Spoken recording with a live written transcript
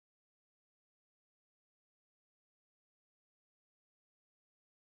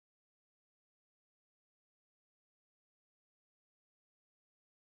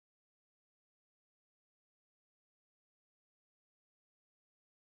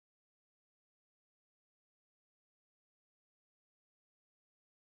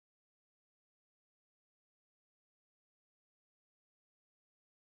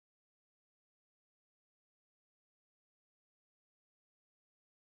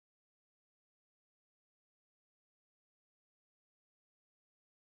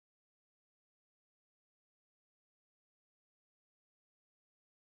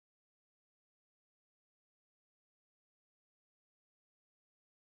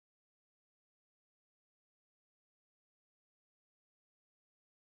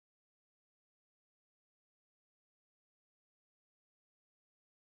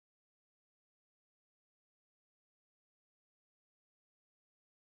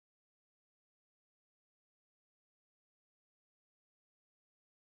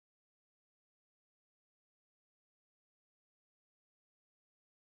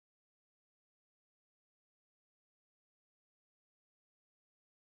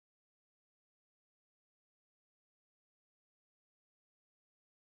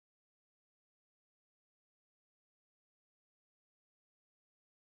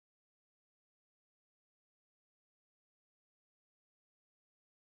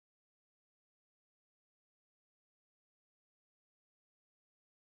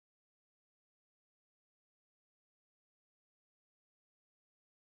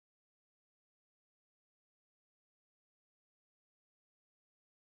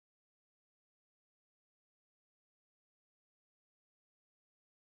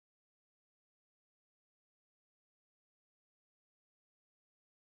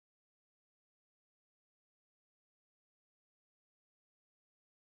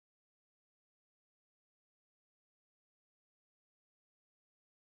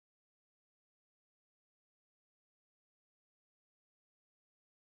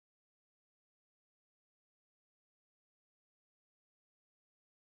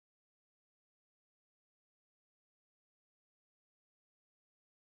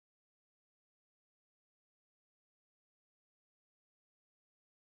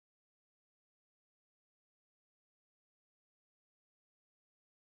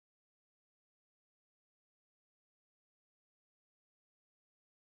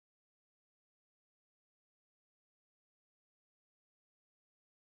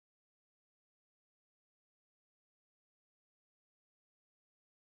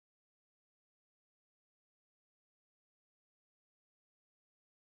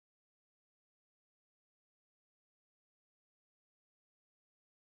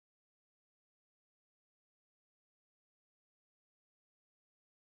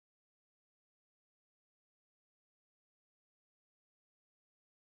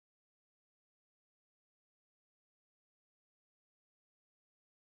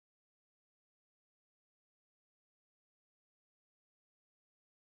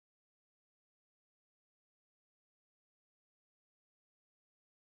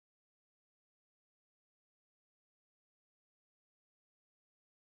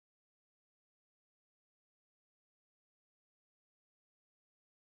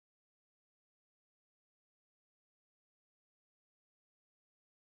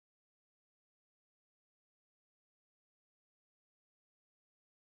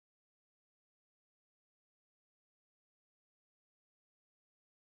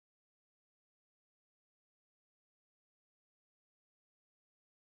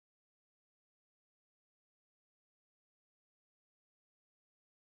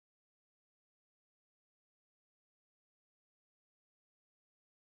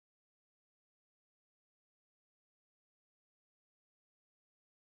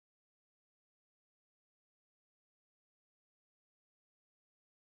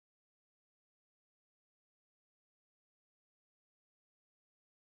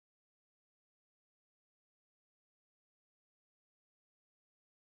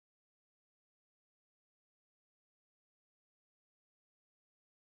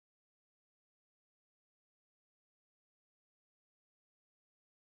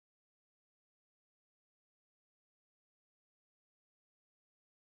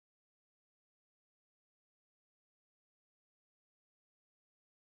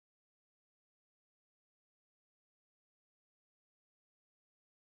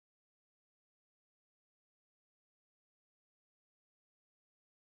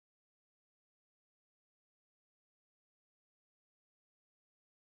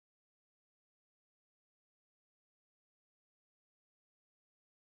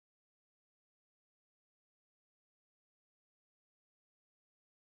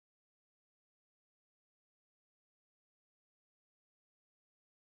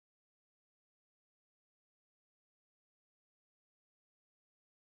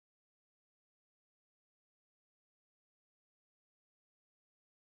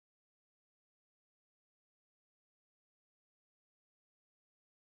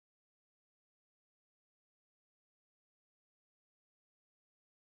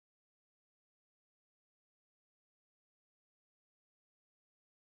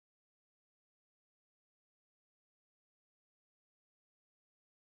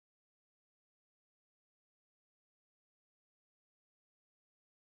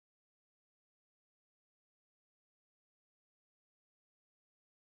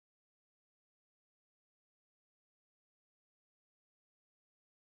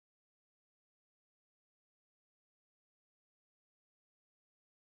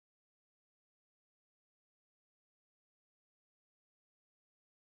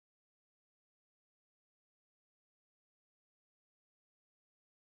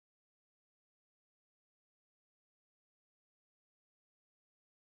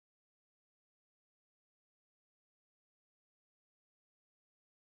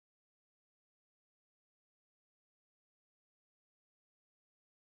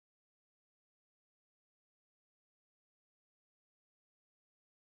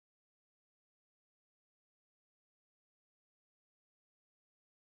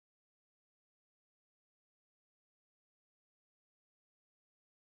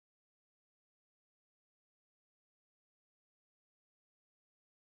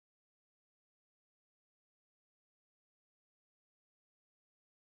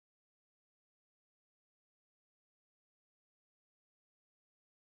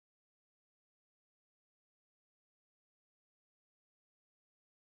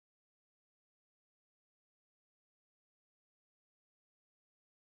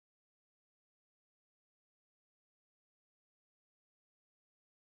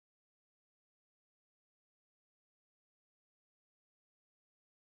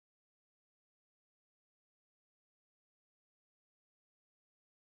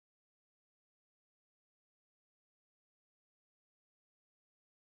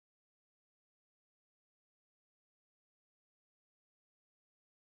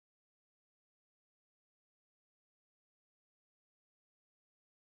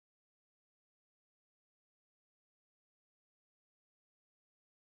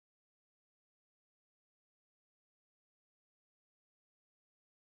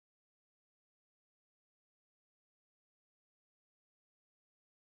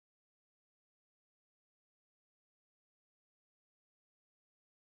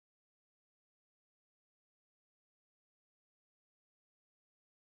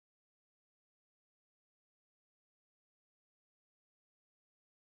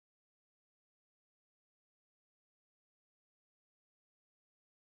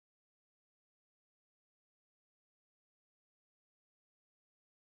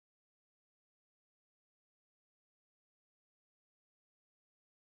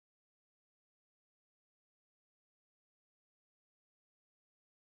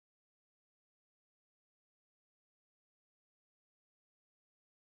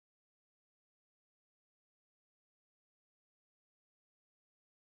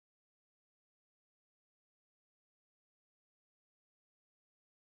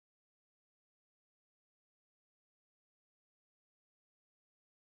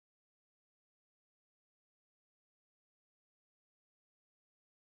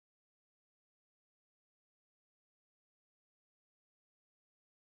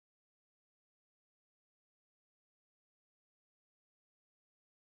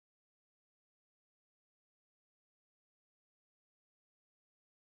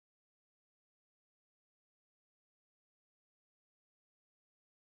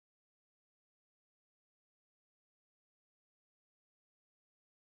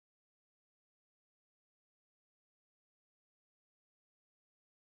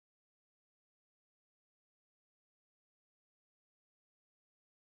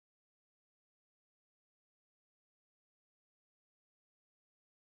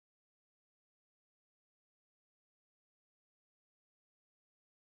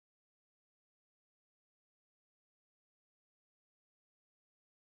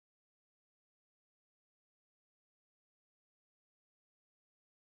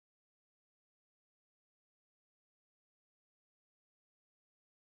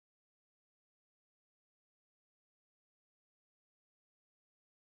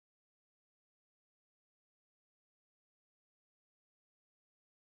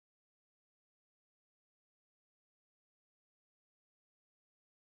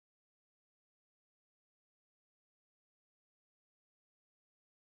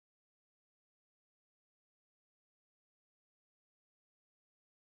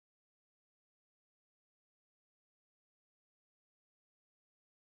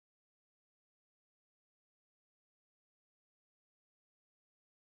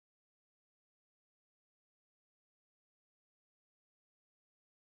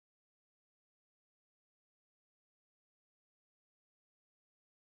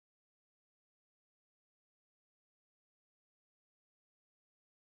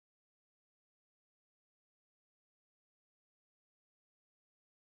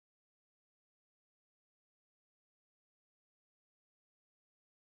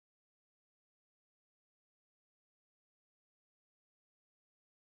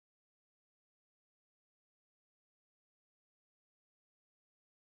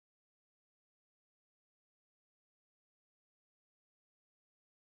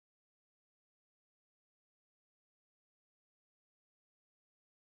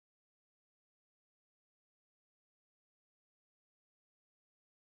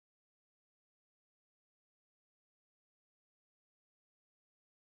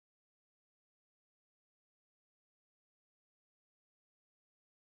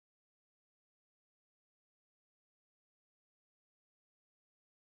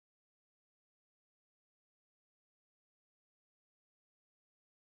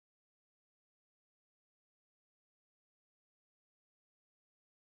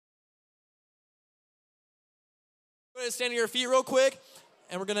Stand on your feet real quick,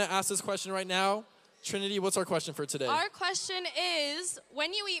 and we're going to ask this question right now. Trinity, what's our question for today? Our question is,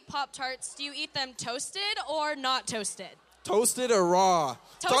 when you eat Pop-Tarts, do you eat them toasted or not toasted? Toasted or raw?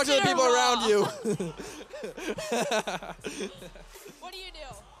 Talk to the people around you. What do you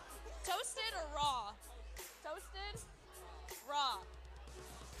do? Toasted or raw? Toasted? Raw.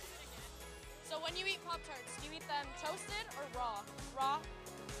 So when you eat Pop-Tarts, do you eat them toasted or raw? Raw?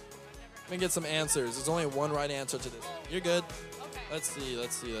 Let me get some answers. There's only one right answer to this. You're good. Okay. Let's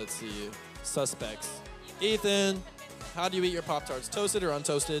see. Suspects. Ethan, how do you eat your Pop-Tarts? Toasted or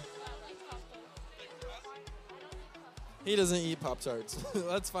untoasted? He doesn't eat Pop-Tarts.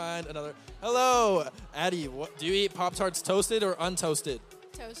 Let's find another. Hello, Addie. What, do you eat Pop-Tarts toasted or untoasted?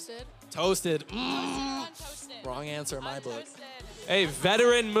 Toasted. Toasted. Untoasted. Wrong answer in my book. Hey,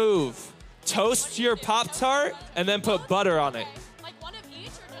 veteran move. Toast your Pop-Tart and then put butter on it. Like one of each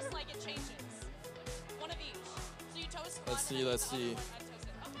or just like it changes? One of each. So you toast one. Let's see.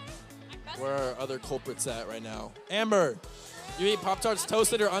 Okay. Where are other culprits at right now? Amber, you eat Pop-Tarts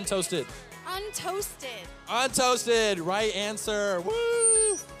toasted or untoasted? Untoasted. Untoasted. Right answer.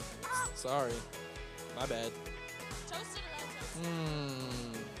 Woo! Sorry. My bad. Toasted or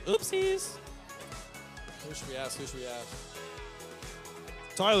untoasted? Oopsies. Who should we ask?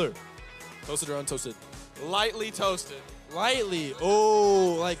 Tyler. Toasted or untoasted? Lightly toasted. Lightly.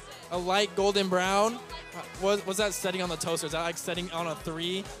 Oh, like a light golden brown? What's that setting on the toaster? Is that like setting on a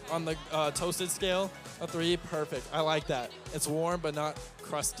 3 on the toasted scale? A 3? Perfect. I like that. It's warm but not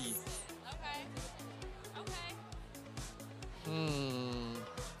crusty.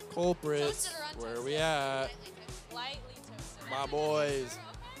 Culprits. Where are we at? Lightly toasted. My boys.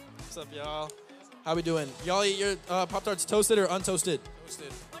 What's up, y'all? How we doing? Y'all eat your Pop-Tarts toasted or untoasted?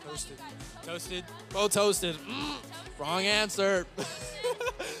 Toasted. Oh, toasted. Wrong answer.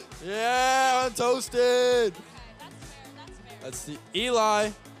 Yeah, untoasted. That's fair. Let's see. Eli,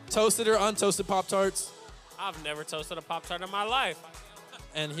 toasted or untoasted Pop-Tarts? I've never toasted a Pop-Tart in my life.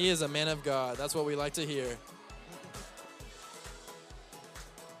 And he is a man of God. That's what we like to hear.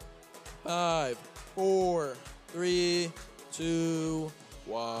 5, 4, 3, 2,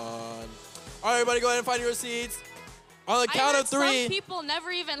 1. All right, everybody, go ahead and find your seats. On the count of 3. Some people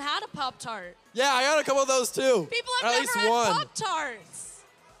never even had a Pop-Tart. Yeah, I got a couple of those too. People At have least never one. had Pop-Tarts.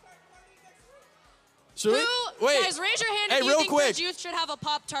 Should we? Wait. Guys, raise your hand Hey, if you real think quick. Bridge Youth should have a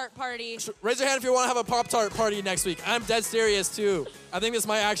Pop-Tart party. Raise your hand if you want to have a Pop-Tart party next week. I'm dead serious too. I think this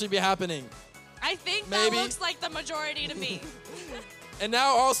might actually be happening. I think Maybe. that looks like the majority to me. And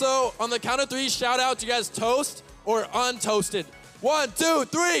now also, on the count of 3, shout out, do you guys toast or untoasted? 1, 2,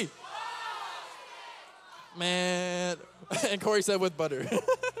 3. Man. And Corey said with butter.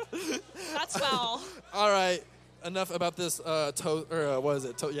 That's foul. All right. Enough about this toast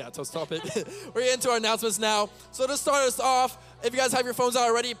topic. We're getting to our announcements now. So to start us off, if you guys have your phones out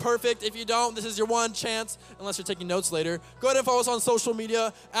already, perfect. If you don't, this is your one chance, unless you're taking notes later. Go ahead and follow us on social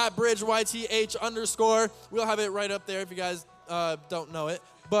media at BridgeYTH_. We'll have it right up there if you guys don't know it.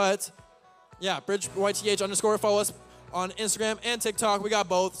 But yeah, BridgeYTH_. Follow us on Instagram and TikTok. We got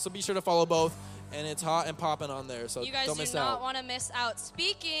both, so be sure to follow both. And it's hot and popping on there, so You guys don't miss do not out. want to miss out.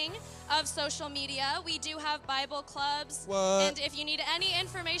 Speaking of social media, we do have Bible clubs. What? And if you need any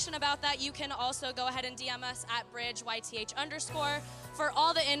information about that, you can also go ahead and DM us at BridgeYTH_ for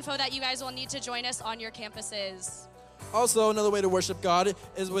all the info that you guys will need to join us on your campuses. Also, another way to worship God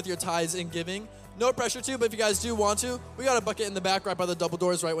is with your tithes and giving. No pressure to, but if you guys do want to, we got a bucket in the back right by the double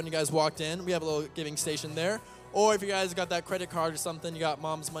doors right when you guys walked in. We have a little giving station there. Or if you guys got that credit card or something, you got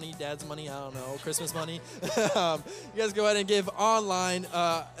mom's money, dad's money, I don't know, Christmas money. You guys go ahead and give online,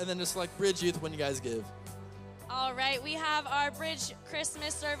 and then just select Bridge Youth when you guys give. All right, we have our Bridge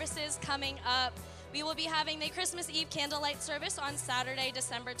Christmas services coming up. We will be having the Christmas Eve candlelight service on Saturday,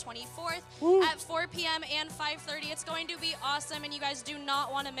 December 24th at 4 p.m. and 5:30. It's going to be awesome, and you guys do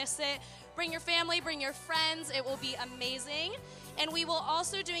not want to miss it. Bring your family, bring your friends. It will be amazing. And we will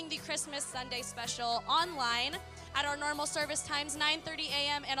also doing the Christmas Sunday special online at our normal service times, 9:30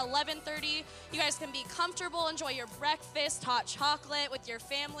 a.m. and 11:30. You guys can be comfortable, enjoy your breakfast, hot chocolate with your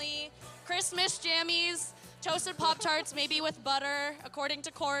family, Christmas jammies, toasted Pop-Tarts, maybe with butter, according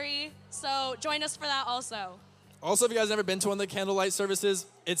to Corey. So join us for that also. Also, if you guys never been to one of the candlelight services,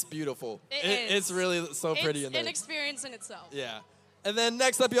 it's beautiful. It is. It's really so pretty in there. It's an experience in itself. Yeah. And then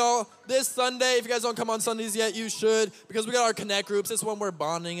next up, y'all, this Sunday, if you guys don't come on Sundays yet, you should, because we got our Connect groups. It's when we're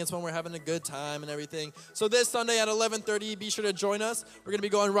bonding. It's when we're having a good time and everything. So this Sunday at 11:30, be sure to join us. We're going to be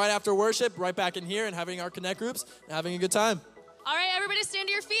going right after worship, right back in here and having our Connect groups and having a good time. All right, everybody stand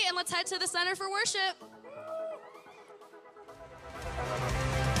to your feet and let's head to the center for worship.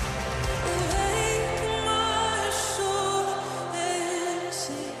 Awake my soul.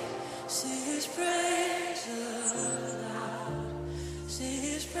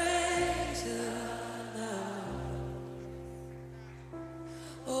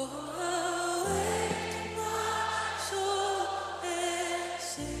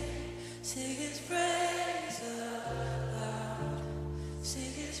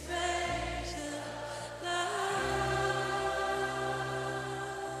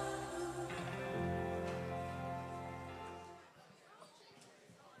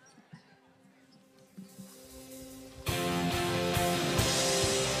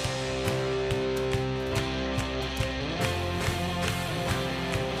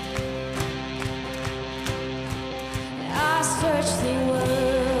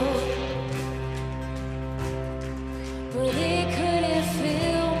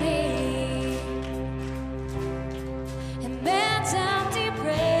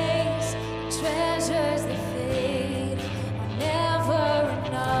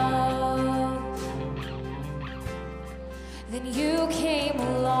 Then you came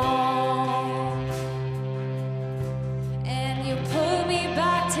along and you pulled me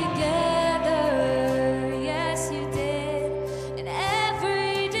back together. Yes, you did. And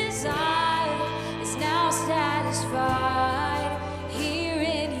every desire is now satisfied here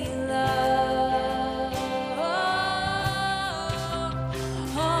in your love.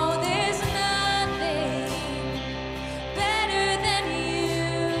 Oh, there's nothing better than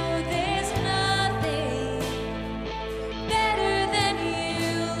you. There's nothing better than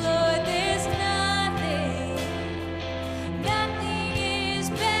you, Lord. There's nothing, nothing is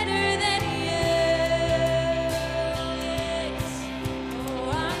better than you. Yes.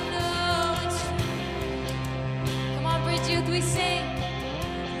 Oh, I know it's true. Come on, Bridge Youth, we sing.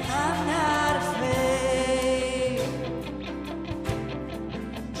 I'm not afraid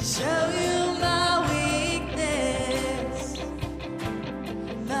to show you my weakness,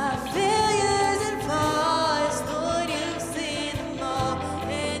 my failures and flaws. Lord, you've seen them all,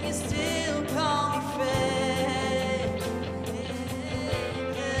 and you still call me friend.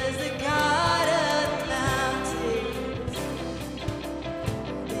 'Cause the God of the mountains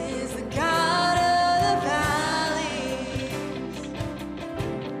is the God of the valleys.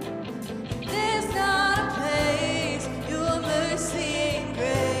 There's not a place your mercy and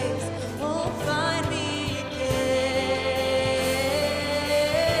grace won't find me again.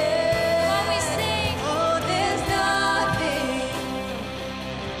 When we sing, oh, there's nothing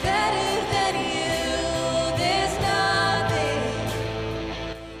better than you. There's nothing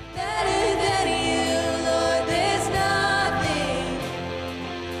better than you, Lord. There's nothing,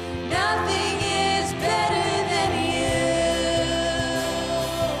 nothing is better than you.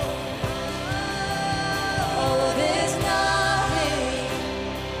 Oh, there's nothing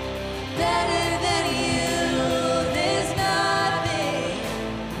better than you. There's nothing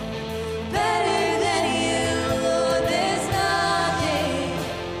better than you, Lord. There's nothing,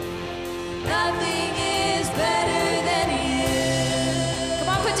 nothing is better than you. Come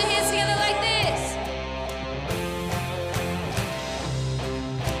on, put your hands together like this.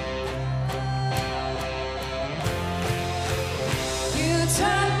 You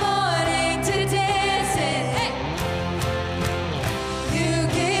turn mourning to dancing. Hey. You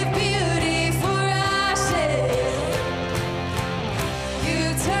give beauty for ashes. You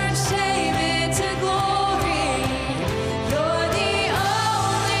turn shame into glory. You're the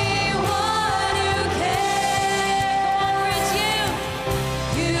only one who can. Come on, Bridge Youth.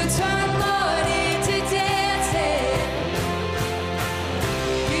 You turn mourning to dancing.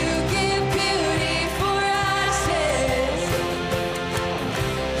 You give beauty for ashes.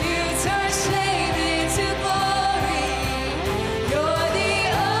 You turn shame into glory. You're the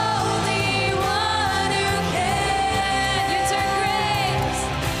only one who can. You turn graves.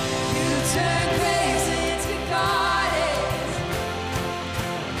 You turn graves into gardens.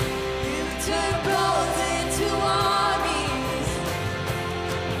 You turn bones into armies.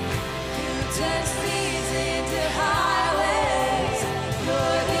 You turn seas into highways.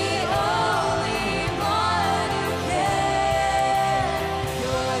 You're the only one who can.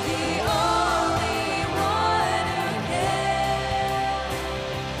 You're the only one who can.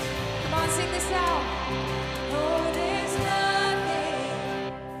 Come on, sing this out. Oh, there's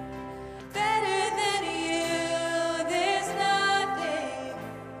nothing better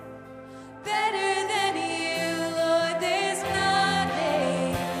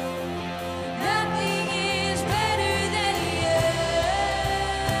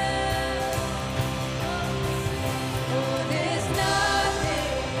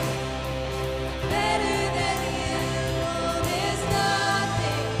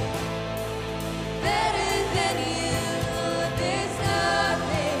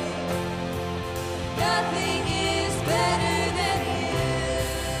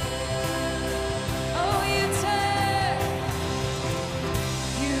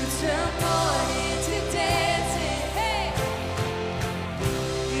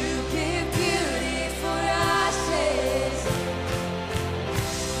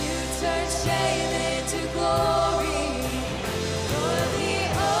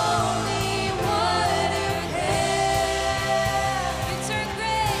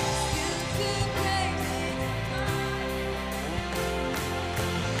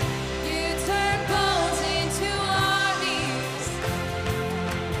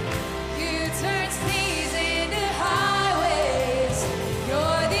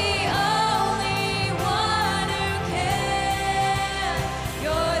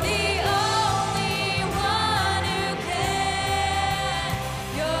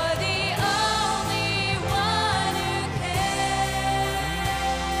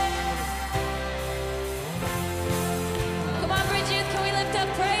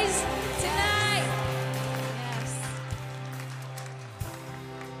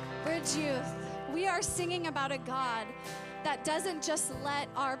are singing about a God that doesn't just let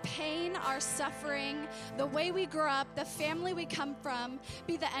our pain, our suffering, the way we grew up, the family we come from,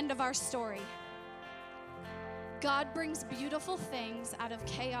 be the end of our story. God brings beautiful things out of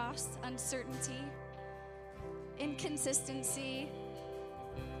chaos, uncertainty, inconsistency,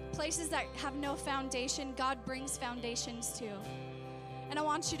 places that have no foundation. God brings foundations to. And I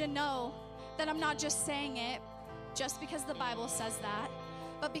want you to know that I'm not just saying it just because the Bible says that,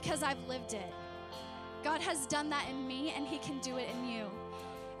 but because I've lived it. God has done that in me, and he can do it in you.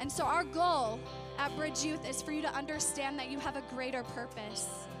 And so our goal at Bridge Youth is for you to understand that you have a greater purpose.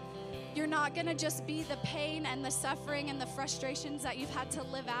 You're not gonna just be the pain and the suffering and the frustrations that you've had to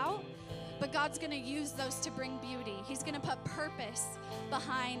live out, but God's gonna use those to bring beauty. He's gonna put purpose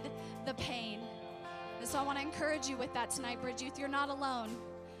behind the pain. And so I wanna encourage you with that tonight, Bridge Youth. You're not alone.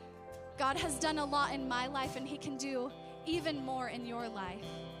 God has done a lot in my life, and he can do even more in your life.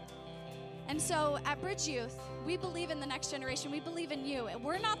 And so at Bridge Youth, we believe in the next generation. We believe in you.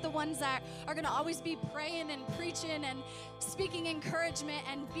 We're not the ones that are going to always be praying and preaching and speaking encouragement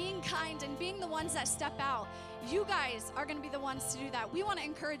and being kind and being the ones that step out. You guys are going to be the ones to do that. We want to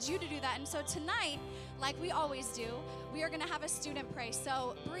encourage you to do that. And so tonight, like we always do, we are going to have a student pray.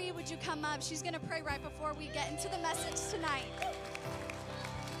 So Bree, would you come up? She's going to pray right before we get into the message tonight.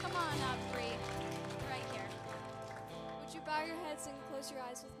 Come on up, Bree. Right here. Would you bow your heads and close your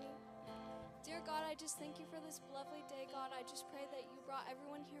eyes with me? Dear God, I just thank you for this lovely day, God. I just pray that you brought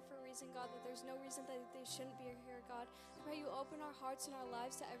everyone here for a reason, God, that there's no reason that they shouldn't be here, God. I pray you open our hearts and our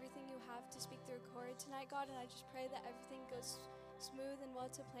lives to everything you have to speak through Corey tonight, God, and I just pray that everything goes smooth and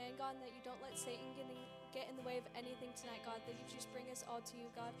well to plan, God, and that you don't let Satan get in the way of anything tonight, God, that you just bring us all to you,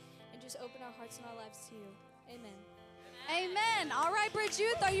 God, and just open our hearts and our lives to you. Amen. Amen. All right, Bridge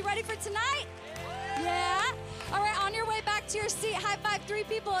Youth, are you ready for tonight? Yeah? All right, on your way back to your seat, high five 3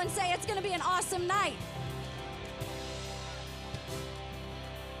 people and say it's going to be an awesome night.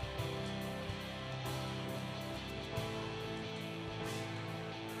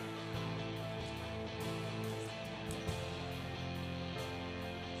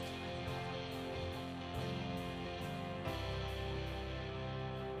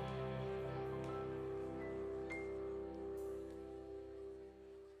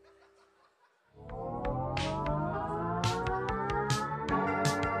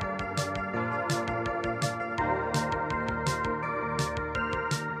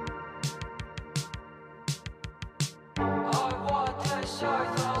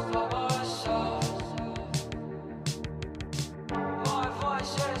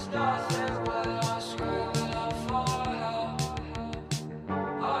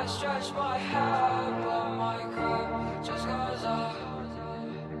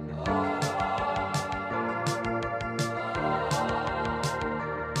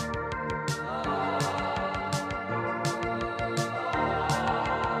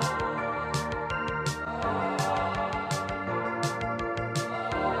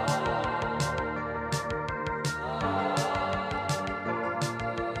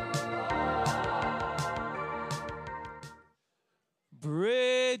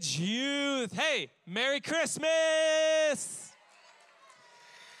 Bridge Youth. Hey, Merry Christmas!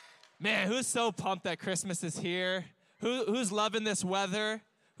 Man, who's so pumped that Christmas is here? Who's loving this weather?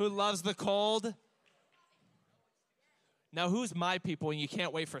 Who loves the cold? Now, who's my people and you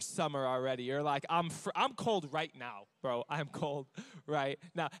can't wait for summer already? You're like, I'm cold right now, bro. I'm cold right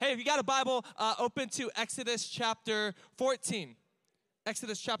now. Hey, if you got a Bible, open to Exodus chapter 14.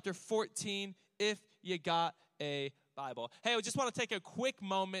 Exodus chapter 14, if you got a Bible. Hey, I just want to take a quick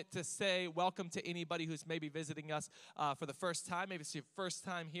moment to say welcome to anybody who's maybe visiting us for the first time. Maybe it's your first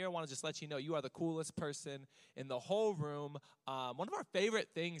time here. I want to just let you know you are the coolest person in the whole room. One of our favorite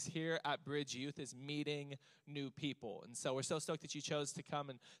things here at Bridge Youth is meeting new people. And so we're so stoked that you chose to come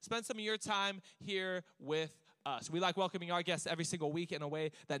and spend some of your time here with us. We like welcoming our guests every single week in a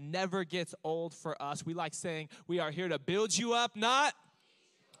way that never gets old for us. We like saying we are here to build you up, not...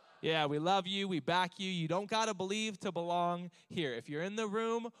 Yeah, we love you. We back you. You don't got to believe to belong here. If you're in the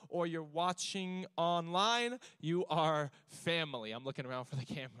room or you're watching online, you are family. I'm looking around for the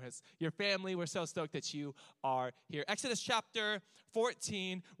cameras. You're family. We're so stoked that you are here. Exodus chapter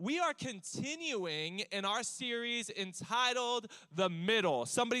 14. We are continuing in our series entitled The Middle.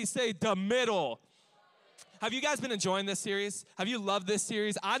 Somebody say The Middle. Have you guys been enjoying this series? Have you loved this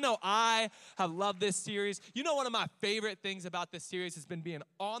series? I know I have loved this series. You know, one of my favorite things about this series has been being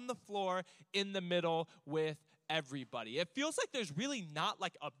on the floor in the middle with everybody. It feels like there's really not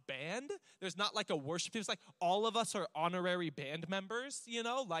like a band. There's not like a worship team. It's like all of us are honorary band members, you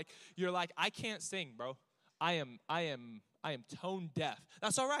know? Like, you're like, I can't sing, bro. I am tone deaf.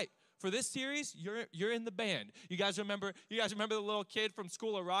 That's all right. for this series, you're in the band. You guys remember the little kid from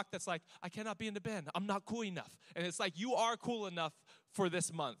School of Rock that's like, I cannot be in the band. I'm not cool enough. And it's like, you are cool enough for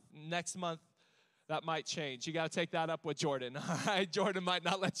this month. Next month, that might change. You got to take that up with Jordan. All right, Jordan might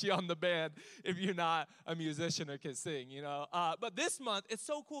not let you on the band if you're not a musician or can sing, you know. But this month, it's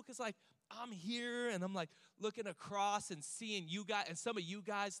so cool because, like, I'm here and I'm like looking across and seeing you guys and some of you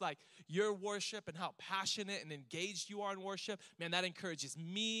guys, like your worship and how passionate and engaged you are in worship. Man, that encourages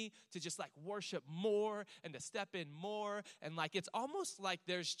me to just like worship more and to step in more. And like, it's almost like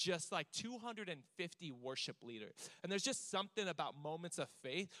there's just like 250 worship leaders. And there's just something about moments of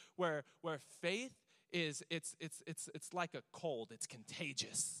faith where faith is, it's like a cold. It's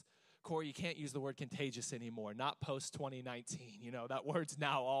contagious. Corey, you can't use the word contagious anymore, not post-2019. You know, that word's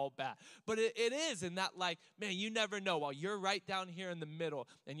now all bad. But it is in that, like, man, you never know. While you're right down here in the middle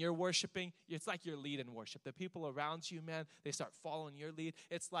and you're worshiping, it's like your lead in worship. The people around you, man, they start following your lead.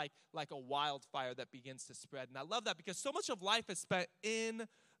 It's like a wildfire that begins to spread. And I love that because so much of life is spent in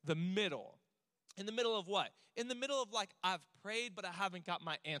the middle. In the middle of what? In the middle of like, I've prayed, but I haven't got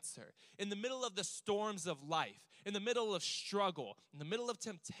my answer. In the middle of the storms of life. In the middle of struggle. In the middle of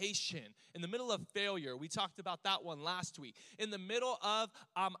temptation. In the middle of failure. We talked about that one last week. In the middle of,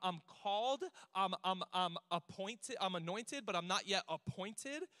 I'm called, I'm appointed, I'm anointed, but I'm not yet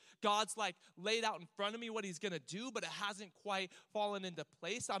appointed. God's like laid out in front of me what he's going to do, but it hasn't quite fallen into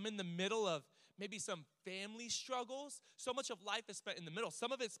place. I'm in the middle of maybe some family struggles. So much of life is spent in the middle.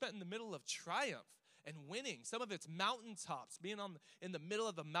 Some of it's spent in the middle of triumph and winning. Some of it's mountaintops, being in the middle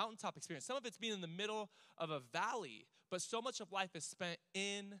of a mountaintop experience. Some of it's being in the middle of a valley. But so much of life is spent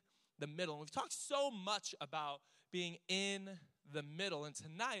in the middle. And we've talked so much about being in the middle. And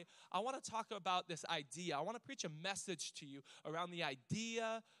tonight, I want to talk about this idea. I want to preach a message to you around the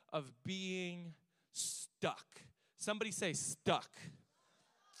idea of being stuck. Somebody say stuck.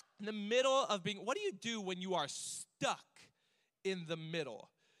 In the middle of being, what do you do when you are stuck in the middle?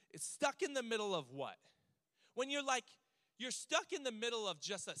 It's stuck in the middle of what? When you're stuck in the middle of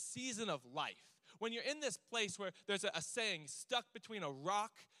just a season of life. When you're in this place where there's a saying, stuck between a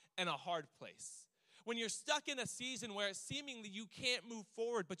rock and a hard place. When you're stuck in a season where seemingly you can't move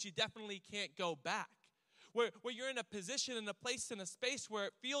forward, but you definitely can't go back. Where you're in a position, in a place, in a space where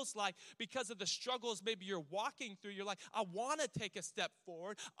it feels like because of the struggles maybe you're walking through, you're like, I want to take a step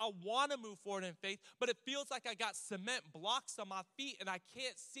forward. I want to move forward in faith, but it feels like I got cement blocks on my feet and I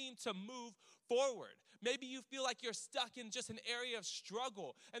can't seem to move forward. Maybe you feel like you're stuck in just an area of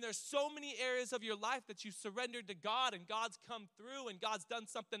struggle, and there's so many areas of your life that you surrendered to God, and God's come through, and God's done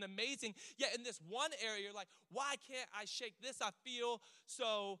something amazing. Yet in this one area, you're like, why can't I shake this? I feel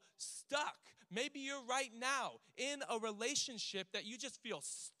so stuck. Maybe you're right now in a relationship that you just feel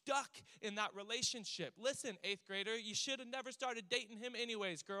stuck in that relationship. Listen, 8th grader, you should have never started dating him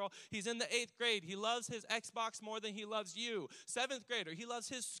anyways, girl. He's in the 8th grade. He loves his Xbox more than he loves you. 7th grader, he loves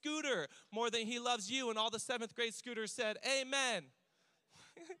his scooter more than he loves you. And all the 7th grade scooters said, amen.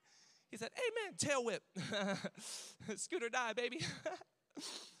 He said, amen, tail whip. Scooter die, baby.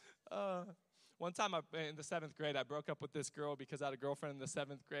 One time in the 7th grade, I broke up with this girl because I had a girlfriend in the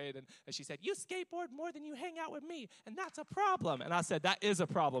 7th grade, and she said, you skateboard more than you hang out with me, and that's a problem. And I said, that is a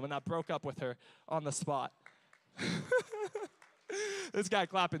problem, and I broke up with her on the spot. This guy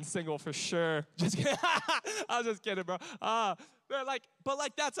clapping single for sure. Just kidding. I was just kidding, bro.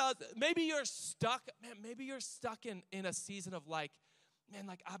 But that's how, maybe you're stuck. Man, maybe you're stuck in a season of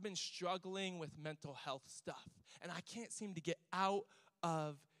I've been struggling with mental health stuff, and I can't seem to get out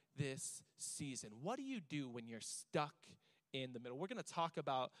of this season. What do you do when you're stuck in the middle? We're going to talk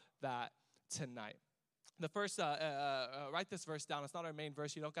about that tonight. The first, write this verse down. It's not our main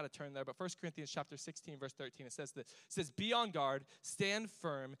verse. You don't got to turn there. But 1 Corinthians chapter 16, verse 13, it says this. It says, be on guard, stand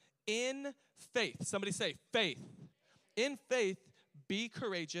firm in faith. Somebody say faith. In faith, be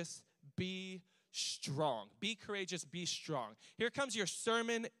courageous, be strong. Be courageous, be strong. Here comes your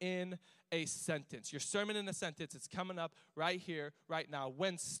sermon in a sentence. Your sermon in a sentence. It's coming up right here, right now.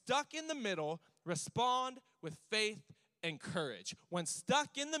 When stuck in the middle, respond with faith and courage. When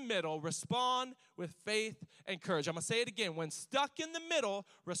stuck in the middle, respond with faith and courage. I'm going to say it again. When stuck in the middle,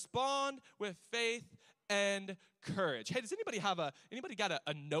 respond with faith and courage. Hey, does anybody got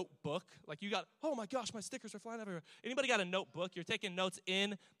a notebook? Like you got, oh my gosh, my stickers are flying everywhere. Anybody got a notebook? You're taking notes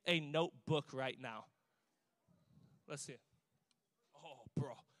in a notebook right now. Let's see it. Oh,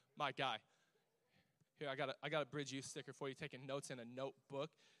 bro, my guy. Here, I got a Bridge Youth sticker for you. Taking notes in a notebook.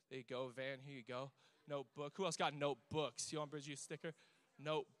 There you go, Van. Here you go. Notebook. Who else got notebooks? You want Bridge Youth sticker?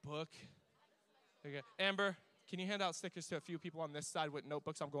 Notebook. There you go. Amber, can you hand out stickers to a few people on this side with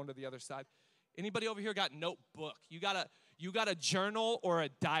notebooks? I'm going to the other side. Anybody over here got notebook? You You got a journal or a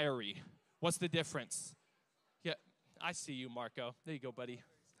diary? What's the difference? Yeah, I see you, Marco. There you go, buddy.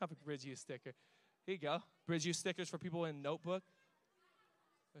 Have a Bridge U sticker. Here you go. Bridge U stickers for people in notebook.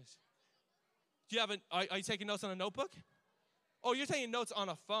 Do you have are you taking notes on a notebook? Oh, you're taking notes on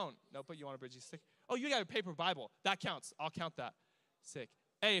a phone. Notebook, you want a Bridge U sticker? Oh, you got a paper Bible. That counts. I'll count that. Sick.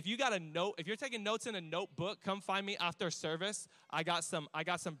 Hey, if you got a note, if you're taking notes in a notebook, come find me after service. I got some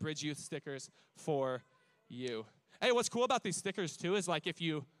Bridge Youth stickers for you. Hey, what's cool about these stickers too is like if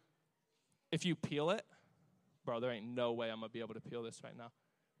you peel it, bro, there ain't no way I'm gonna be able to peel this right now.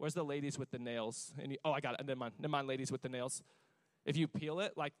 Where's the ladies with the nails? I got it. Never mind, ladies with the nails. If you peel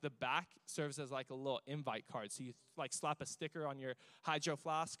it, like the back serves as like a little invite card. So you like slap a sticker on your Hydro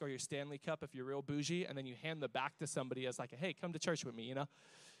Flask or your Stanley Cup if you're real bougie, and then you hand the back to somebody as like, hey, come to church with me, you know?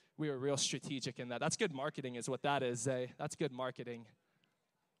 We were real strategic in that. That's good marketing is what that is, Zay. That's good marketing.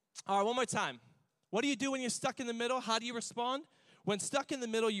 All right, one more time. What do you do when you're stuck in the middle? How do you respond? When stuck in the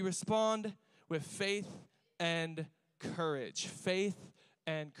middle, you respond with faith and courage. Faith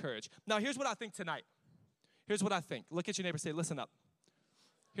and courage. Now, here's what I think tonight. Here's what I think. Look at your neighbor and say, listen up.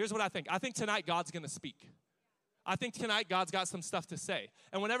 Here's what I think. I think tonight God's going to speak. I think tonight God's got some stuff to say.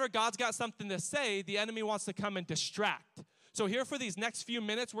 And whenever God's got something to say, the enemy wants to come and distract. So here for these next few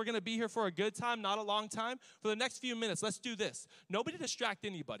minutes, we're going to be here for a good time, not a long time. For the next few minutes, let's do this. Nobody distract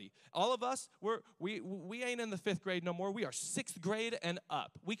anybody. All of us, we ain't in the 5th grade no more. We are 6th grade and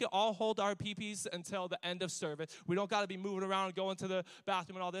up. We can all hold our peepees until the end of service. We don't got to be moving around and going to the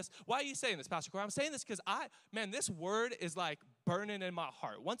bathroom and all this. Why are you saying this, Pastor Corey? I'm saying this because this word is like burning in my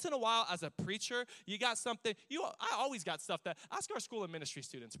heart. Once in a while, as a preacher, you got something. I always got stuff that, ask our school of ministry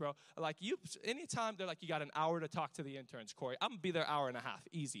students, bro. Like anytime they're like, you got an hour to talk to the interns, Corey. I'm going to be there hour and a half.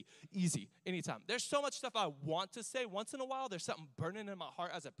 Easy, anytime. There's so much stuff I want to say. Once in a while, there's something burning in my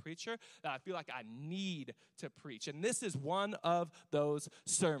heart as a preacher that I feel like I need to preach. And this is one of those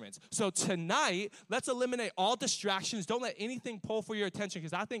sermons. So tonight, let's eliminate all distractions. Don't let anything pull for your attention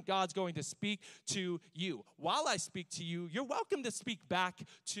because I think God's going to speak to you. While I speak to you, you're welcome to speak back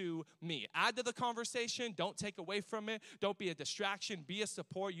to me. Add to the conversation. Don't take away from it. Don't be a distraction. Be a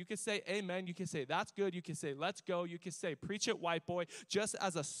support. You can say amen. You can say that's good. You can say let's go. You can say preach it, white boy, just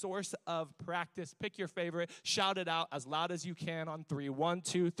as a source of practice. Pick your favorite. Shout it out as loud as you can on 3. 1,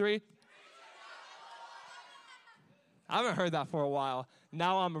 2, 3. I haven't heard that for a while.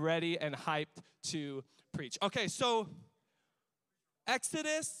 Now I'm ready and hyped to preach. Okay, so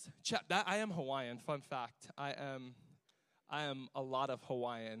Exodus, I am Hawaiian. Fun fact. I am a lot of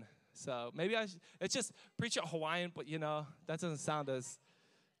Hawaiian. So maybe it's just preach it Hawaiian, but that doesn't sound as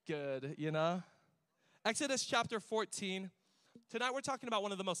good, Exodus chapter 14. Tonight we're talking about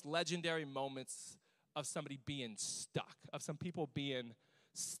one of the most legendary moments of somebody being stuck, of some people being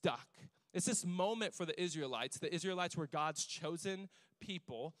stuck. It's this moment for the Israelites. The Israelites were God's chosen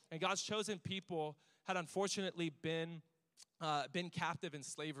people, and God's chosen people had unfortunately been captive in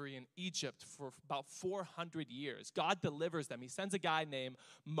slavery in Egypt for about 400 years. God delivers them. He sends a guy named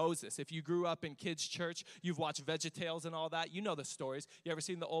Moses. If you grew up in kids' church, you've watched VeggieTales and all that, you know the stories. You ever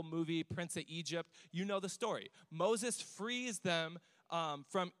seen the old movie Prince of Egypt? You know the story. Moses frees them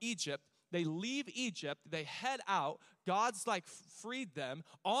from Egypt. They leave Egypt. They head out. God's freed them.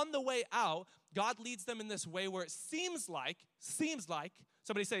 On the way out, God leads them in this way where it seems like,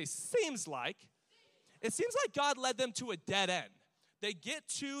 somebody say, seems like, it seems like God led them to a dead end. They get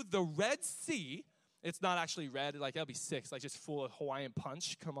to the Red Sea. It's not actually red. That'll be 6. Just full of Hawaiian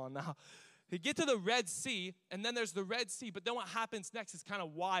punch. Come on now. They get to the Red Sea, and then there's the Red Sea. But then what happens next is kind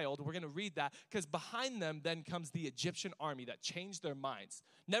of wild. We're going to read that because behind them then comes the Egyptian army that changed their minds.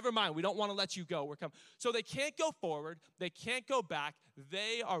 Never mind. We don't want to let you go. We're coming. So they can't go forward. They can't go back.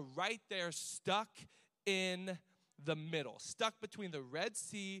 They are right there stuck in the middle, stuck between the Red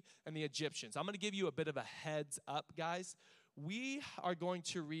Sea and the Egyptians. I'm going to give you a bit of a heads up, guys. We are going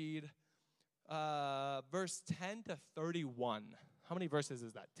to read verse 10 to 31. How many verses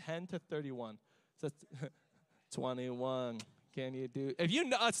is that? 10 to 31. So 21. Can you do? If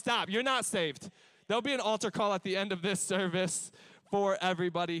you stop, you're not saved. There'll be an altar call at the end of this service for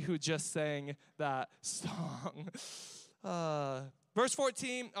everybody who just sang that song. Verse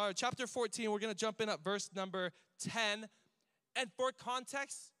 14, chapter 14, we're going to jump in at verse number 10. And for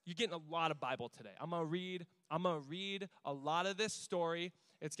context, you're getting a lot of Bible today. I'm going to read a lot of this story.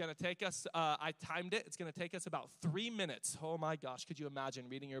 It's going to take us, I timed it. It's going to take us about 3 minutes. Oh my gosh, could you imagine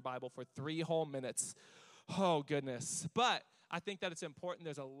reading your Bible for 3 whole minutes? Oh goodness. But I think that it's important.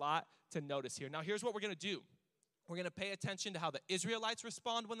 There's a lot to notice here. Now here's what we're going to do. We're going to pay attention to how the Israelites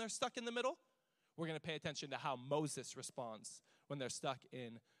respond when they're stuck in the middle. We're going to pay attention to how Moses responds when they're stuck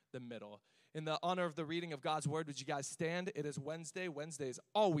in the middle. In the honor of the reading of God's word, would you guys stand? It is Wednesday. Wednesday is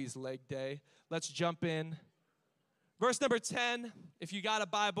always leg day. Let's jump in. Verse number 10, if you got a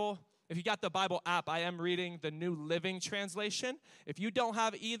Bible, if you got the Bible app, I am reading the New Living Translation. If you don't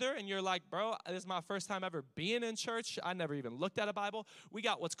have either and you're like, bro, this is my first time ever being in church, I never even looked at a Bible, we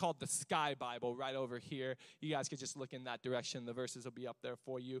got what's called the Sky Bible right over here. You guys can just look in that direction. The verses will be up there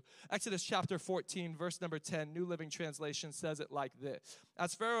for you. Exodus chapter 14, verse number 10, New Living Translation says it like this.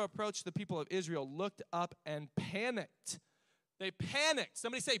 As Pharaoh approached, the people of Israel looked up and panicked. They panicked.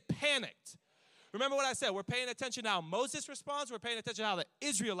 Somebody say panicked. Remember what I said. We're paying attention to how Moses responds. We're paying attention to how the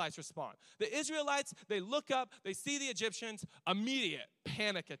Israelites respond. The Israelites, they look up, they see the Egyptians, immediate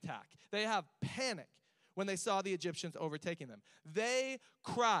panic attack. They have panic when they saw the Egyptians overtaking them. They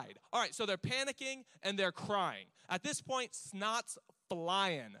cried. All right, so they're panicking and they're crying. At this point, snot's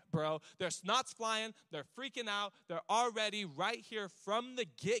flying, bro. Their snot's flying. They're freaking out. They're already right here from the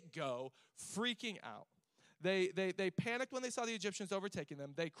get-go freaking out. They panicked when they saw the Egyptians overtaking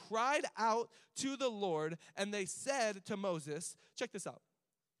them. They cried out to the Lord, and they said to Moses, check this out.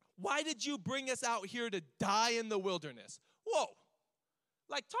 Why did you bring us out here to die in the wilderness? Whoa.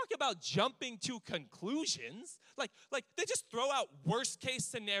 Like, talk about jumping to conclusions. Like they just throw out worst case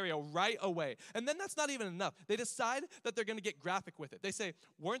scenario right away. And then that's not even enough. They decide that they're going to get graphic with it. They say,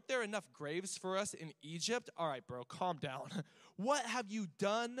 weren't there enough graves for us in Egypt? All right, bro, calm down. What have you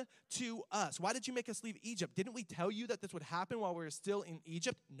done to us? Why did you make us leave Egypt? Didn't we tell you that this would happen while we were still in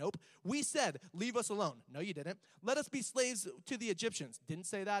Egypt? Nope. We said, leave us alone. No, you didn't. Let us be slaves to the Egyptians. Didn't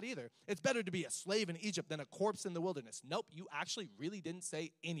say that either. It's better to be a slave in Egypt than a corpse in the wilderness. Nope, you actually really didn't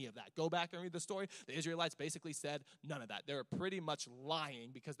say any of that. Go back and read the story. The Israelites basically said none of that. They're pretty much lying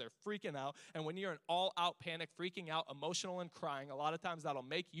because they're freaking out. And when you're in all-out panic, freaking out, emotional and crying, a lot of times that'll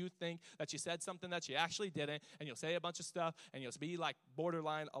make you think that you said something that you actually didn't, and you'll say a bunch of stuff, and you'll be like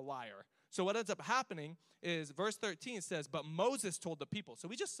borderline a liar. So what ends up happening is verse 13 says, but Moses told the people. So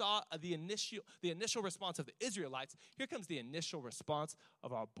we just saw the initial response of the Israelites. Here comes the initial response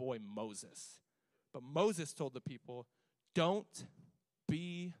of our boy Moses. But Moses told the people, don't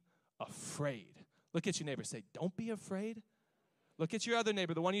be afraid. Look at your neighbor. Say, don't be afraid. Look at your other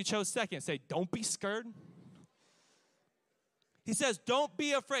neighbor, the one you chose second. Say, don't be scared. He says, don't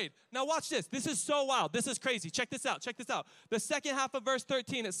be afraid. Now watch this. This is so wild. This is crazy. Check this out. Check this out. The second half of verse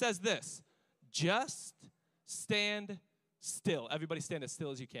 13, it says this. Just stand still. Everybody stand as still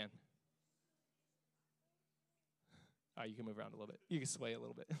as you can. All right, you can move around a little bit. You can sway a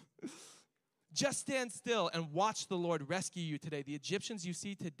little bit. Just stand still and watch the Lord rescue you today. The Egyptians you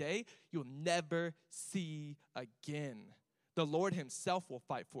see today, you'll never see again. The Lord himself will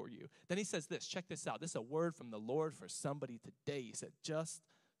fight for you. Then he says this, check this out. This is a word from the Lord for somebody today. He said, just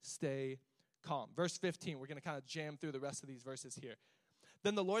stay calm. Verse 15, we're going to kind of jam through the rest of these verses here.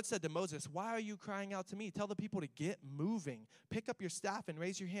 Then the Lord said to Moses, why are you crying out to me? Tell the people to get moving. Pick up your staff and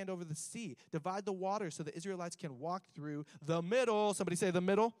raise your hand over the sea. Divide the water so the Israelites can walk through the middle. Somebody say the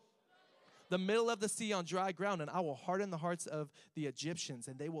middle. The middle of the sea on dry ground, and I will harden the hearts of the Egyptians,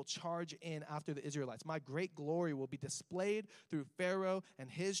 and they will charge in after the Israelites. My great glory will be displayed through Pharaoh and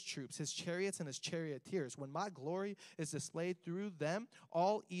his troops, his chariots and his charioteers. When my glory is displayed through them,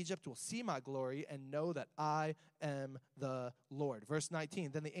 all Egypt will see my glory and know that I am the Lord. Verse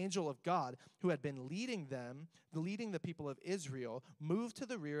 19, then the angel of God, who had been leading the people of Israel, moved to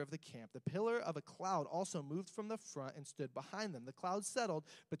the rear of the camp. The pillar of a cloud also moved from the front and stood behind them. The cloud settled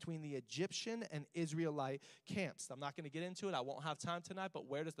between the Egyptian and Israelite camps. I'm not going to get into it. I won't have time tonight, but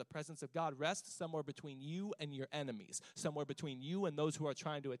where does the presence of God rest? Somewhere between you and your enemies. Somewhere between you and those who are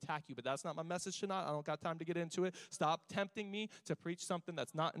trying to attack you. But that's not my message tonight. I don't got time to get into it. Stop tempting me to preach something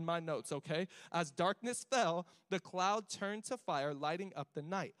that's not in my notes, okay? As darkness fell, the cloud turned to fire, lighting up the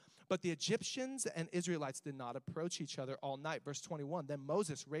night. But the Egyptians and Israelites did not approach each other all night. Verse 21, then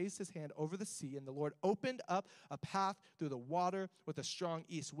Moses raised his hand over the sea, and the Lord opened up a path through the water with a strong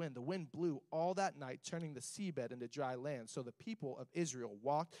east wind. The wind blew all that night, turning the seabed into dry land. So the people of Israel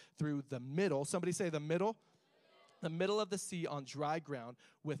walked through the middle. Somebody say the middle. The middle of the sea on dry ground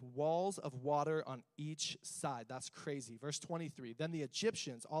with walls of water on each side. That's crazy. Verse 23, then the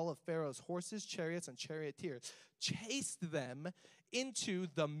Egyptians, all of Pharaoh's horses, chariots, and charioteers, chased them into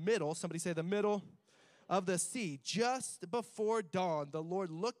the middle. Somebody say the middle of the sea. Just before dawn, the Lord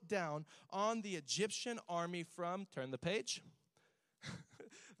looked down on the Egyptian army from, turn the page,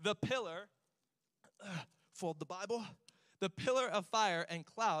 the pillar, fold the Bible, the pillar of fire and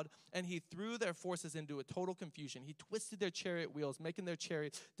cloud, and he threw their forces into a total confusion. He twisted their chariot wheels, making their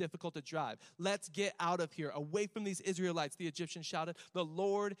chariots difficult to drive. Let's get out of here, away from these Israelites, the Egyptians shouted. The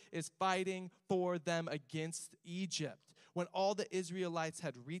Lord is fighting for them against Egypt. When all the Israelites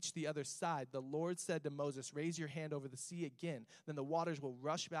had reached the other side, the Lord said to Moses, raise your hand over the sea again. Then the waters will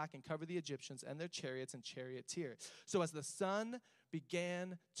rush back and cover the Egyptians and their chariots and charioteers. So as the sun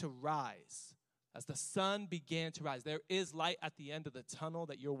began to rise, there is light at the end of the tunnel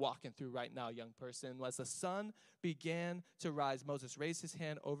that you're walking through right now, young person. As the sun began to rise, Moses raised his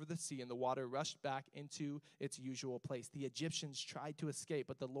hand over the sea, and the water rushed back into its usual place. The Egyptians tried to escape,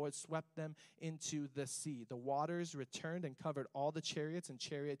 but the Lord swept them into the sea. The waters returned and covered all the chariots and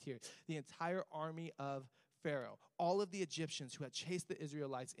charioteers, the entire army of Pharaoh. All of the Egyptians who had chased the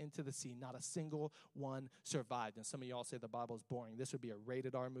Israelites into the sea, not a single one survived. And some of y'all say the Bible is boring. This would be a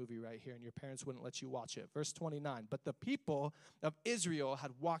rated R movie right here, and your parents wouldn't let you watch it. Verse 29, but the people of Israel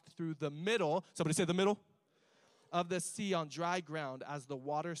had walked through the middle, somebody say the middle, of the sea on dry ground as the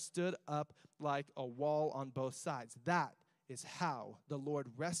water stood up like a wall on both sides. That is how the Lord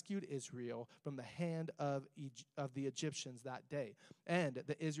rescued Israel from the hand of the Egyptians that day. And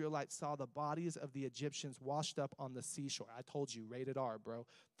the Israelites saw the bodies of the Egyptians washed up on the seashore. I told you, rated R, bro.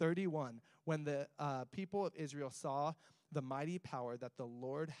 31, when the people of Israel saw the mighty power that the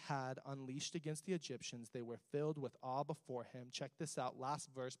Lord had unleashed against the Egyptians, they were filled with awe before him. Check this out, last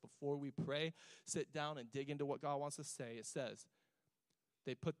verse before we pray, sit down and dig into what God wants to say. It says,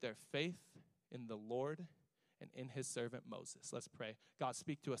 they put their faith in the Lord and in his servant Moses. Let's pray. God,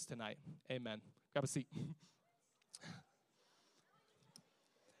 speak to us tonight. Amen. Grab a seat.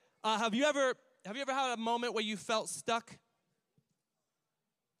 Have you ever had a moment where you felt stuck?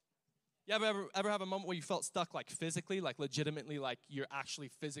 You ever have a moment where you felt stuck, like physically, like legitimately, like you're actually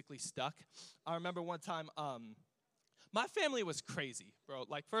physically stuck? I remember one time, my family was crazy, bro.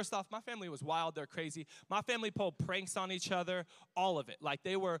 Like, first off, my family was wild. They're crazy. My family pulled pranks on each other, all of it. Like,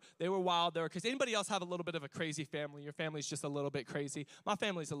 they were wild. They were crazy. Anybody else have a little bit of a crazy family? Your family's just a little bit crazy. My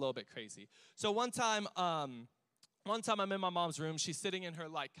family's a little bit crazy. So one time I'm in my mom's room. She's sitting in her,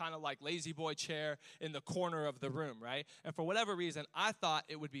 like, kind of like lazy boy chair in the corner of the room, right? And for whatever reason, I thought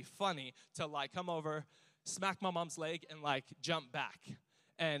it would be funny to, like, come over, smack my mom's leg, and, like, jump back.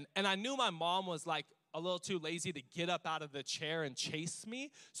 And I knew my mom was, like, a little too lazy to get up out of the chair and chase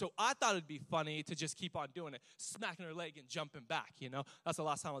me. So I thought it'd be funny to just keep on doing it, smacking her leg and jumping back, you know? That's the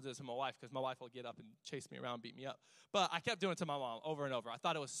last time I'll do this to my wife, because my wife will get up and chase me around, beat me up. But I kept doing it to my mom over and over. I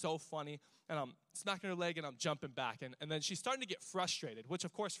thought it was so funny, and I'm smacking her leg and I'm jumping back. And then she's starting to get frustrated, which,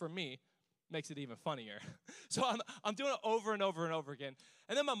 of course, for me, makes it even funnier. So I'm doing it over and over and over again.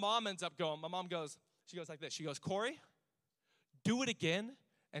 And then my mom ends up going, she goes like this. She goes, Corey, do it again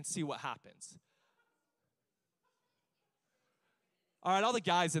and see what happens. All right, all the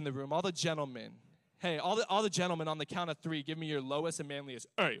guys in the room, all the gentlemen. Hey, all the gentlemen, on the count of 3, give me your lowest and manliest.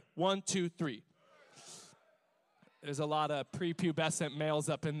 Hey, 1, 2, 3. There's a lot of prepubescent males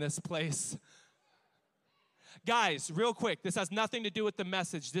up in this place. Guys, real quick, this has nothing to do with the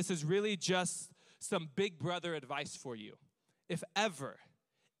message. This is really just some big brother advice for you. If ever,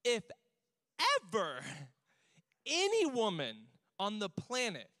 any woman on the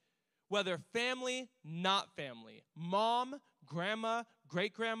planet, whether family, not family, mom, grandma,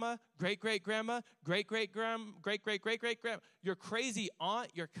 great-grandma, great-great-grandma, great-great-grandma, great-great-great-great-grandma, your crazy aunt,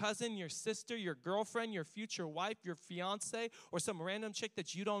 your cousin, your sister, your girlfriend, your future wife, your fiance, or some random chick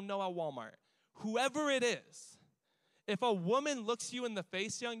that you don't know at Walmart, whoever it is, if a woman looks you in the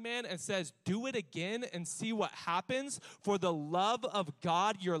face, young man, and says, do it again and see what happens, for the love of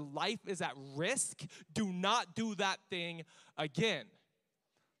God, your life is at risk, do not do that thing again.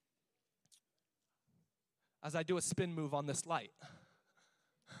 As I do a spin move on this light.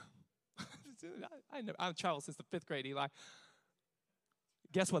 I've traveled since the 5th grade, Eli.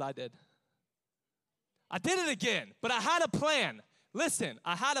 Guess what I did? I did it again, but I had a plan. Listen,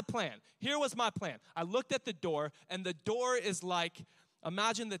 I had a plan. Here was my plan. I looked at the door, and the door is like,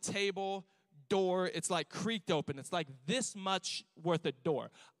 imagine the table door. It's like creaked open. It's like this much worth of door.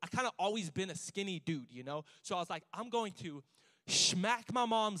 I kind of always been a skinny dude, you know? So I was like, I'm going to smack my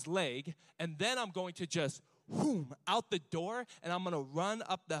mom's leg, and then I'm going to just out the door, and I'm going to run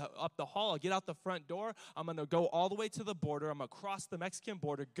up the hall. I'll get out the front door. I'm going to go all the way to the border. I'm going to cross the Mexican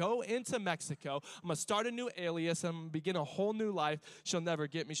border, go into Mexico. I'm going to start a new alias. I'm going to begin a whole new life. She'll never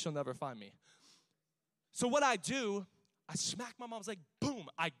get me. She'll never find me. So what I do, I smack my mom's leg. Boom.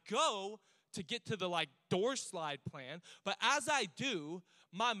 I go to get to the, like, door slide plan. But as I do,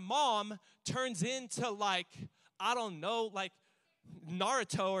 my mom turns into, like, I don't know, like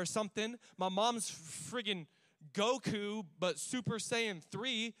Naruto or something. My mom's friggin' Goku, but Super Saiyan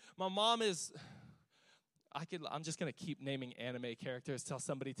 3. My mom is, I'm just going to keep naming anime characters till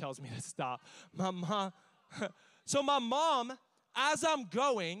somebody tells me to stop. So my mom, as I'm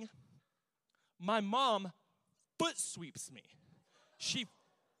going, my mom foot sweeps me. She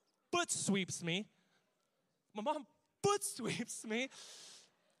foot sweeps me. My mom foot sweeps me.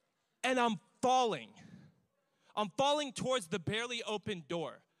 And I'm falling. I'm falling towards the barely open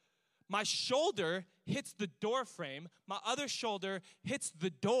door. My shoulder hits the door frame. My other shoulder hits the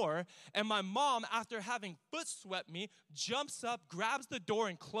door. And my mom, after having foot swept me, jumps up, grabs the door,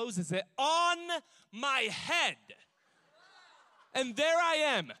 and closes it on my head. And there I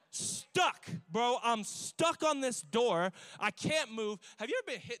am, stuck, bro. I'm stuck on this door. I can't move. Have you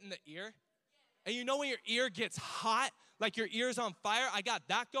ever been hit in the ear? And you know when your ear gets hot, like your ear's on fire? I got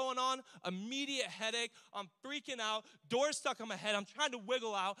that going on, immediate headache. I'm freaking out. Door stuck on my head. I'm trying to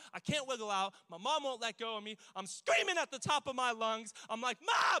wiggle out. I can't wiggle out. My mom won't let go of me. I'm screaming at the top of my lungs. I'm like,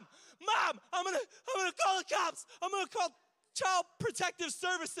 Mom, I'm gonna call the cops. I'm gonna call Child Protective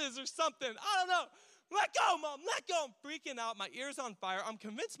Services or something. I don't know. Let go, Mom, let go. I'm freaking out. My ear's on fire. I'm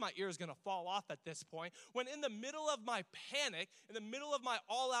convinced my ear is going to fall off at this point. When in the middle of my panic, in the middle of my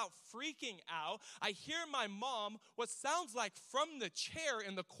all-out freaking out, I hear my mom, what sounds like from the chair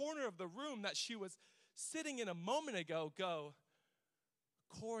in the corner of the room that she was sitting in a moment ago, go,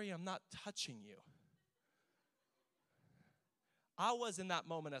 Corey, I'm not touching you. I was in that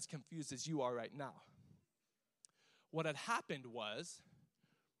moment as confused as you are right now. What had happened was,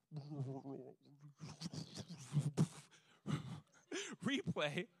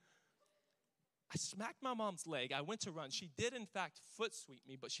 replay, I smacked my mom's leg. I went to run. She did, in fact, foot sweep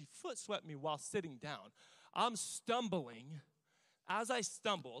me, but she foot swept me while sitting down. I'm stumbling. As I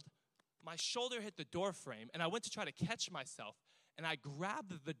stumbled, my shoulder hit the door frame, and I went to try to catch myself, and I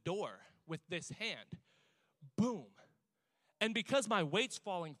grabbed the door with this hand. Boom. And because my weight's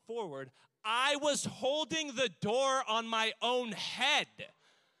falling forward, I was holding the door on my own head.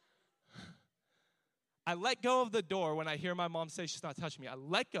 I let go of the door when I hear my mom say she's not touching me. I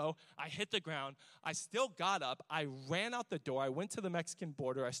let go. I hit the ground. I still got up. I ran out the door. I went to the Mexican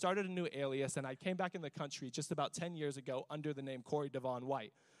border. I started a new alias, and I came back in the country just about 10 years ago under the name Corey Devon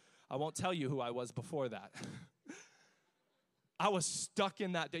White. I won't tell you who I was before that. I was stuck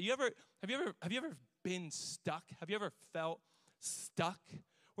in that day. Have you ever been stuck? Have you ever felt stuck?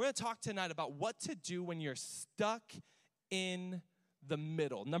 We're going to talk tonight about what to do when you're stuck in the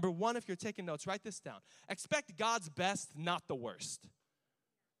middle. Number one, if you're taking notes, write this down. Expect God's best, not the worst.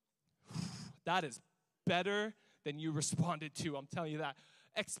 That is better than you responded to, I'm telling you that.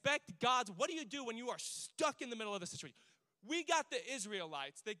 Expect God's, what do you do when you are stuck in the middle of the situation? We got the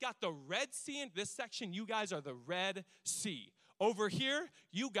Israelites. They got the Red Sea in this section. You guys are the Red Sea. Over here,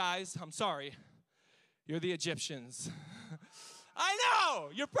 you guys, I'm sorry, you're the Egyptians. I know,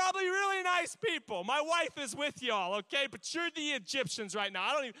 you're probably really nice people. My wife is with y'all, okay? But you're the Egyptians right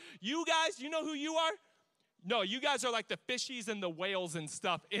now. You guys, you know who you are? No, you guys are like the fishies and the whales and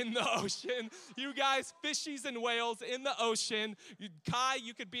stuff in the ocean. You guys, fishies and whales in the ocean. Kai,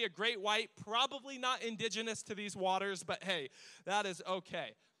 you could be a great white, probably not indigenous to these waters, but hey, that is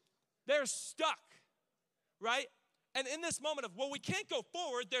okay. They're stuck, right? And in this moment of, well, we can't go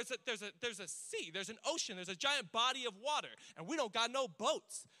forward, there's a sea, there's an ocean, there's a giant body of water, and we don't got no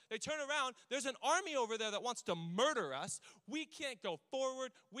boats. They turn around, there's an army over there that wants to murder us. We can't go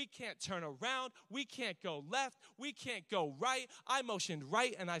forward, we can't turn around, we can't go left, we can't go right. I motioned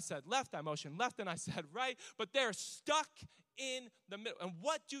right and I said left, I motioned left and I said right, but they're stuck in the middle. And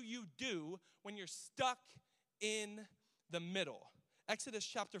what do you do when you're stuck in the middle? Exodus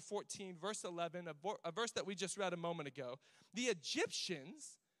chapter 14, verse 11, a verse that we just read a moment ago. The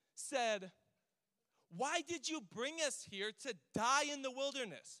Egyptians said, why did you bring us here to die in the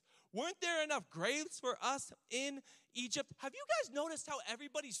wilderness? Weren't there enough graves for us in Egypt? Have you guys noticed how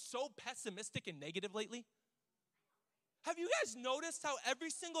everybody's so pessimistic and negative lately? Have you guys noticed how every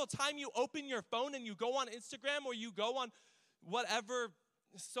single time you open your phone and you go on Instagram or you go on whatever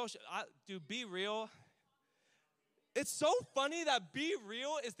social, dude, be real. It's so funny that be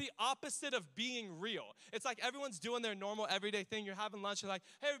real is the opposite of being real. It's like everyone's doing their normal everyday thing. You're having lunch. You're like,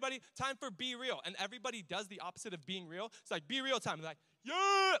 hey, everybody, time for be real. And everybody does the opposite of being real. It's like, be real time. They're like,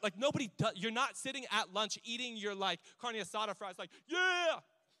 yeah. Like nobody does. You're not sitting at lunch eating your like carne asada fries like, yeah,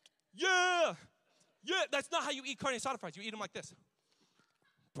 yeah, yeah. That's not how you eat carne asada fries. You eat them like this.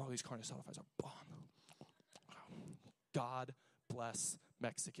 Bro, these carne asada fries are bomb. God bless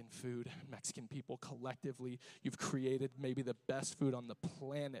Mexican food, Mexican people collectively. You've created maybe the best food on the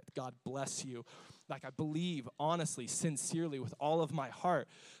planet. God bless you. Like I believe, honestly, sincerely, with all of my heart,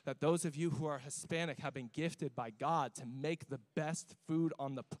 that those of you who are Hispanic have been gifted by God to make the best food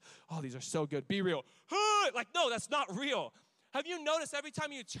on the, oh, these are so good. Be real. Like, no, that's not real. Have you noticed every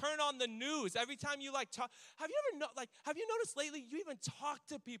time you turn on the news, every time you like talk, have you noticed lately you even talk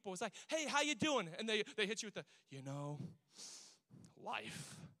to people? It's like, hey, how you doing? And they hit you with the,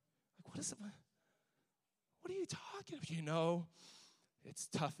 life. Like, what are you talking about? It's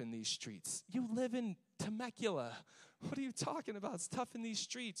tough in these streets. You live in Temecula. What are you talking about? It's tough in these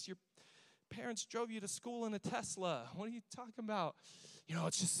streets. Your parents drove you to school in a Tesla. What are you talking about?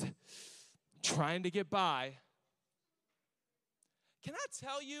 It's just trying to get by. Can I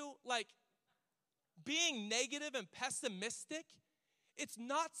tell you, being negative and pessimistic, it's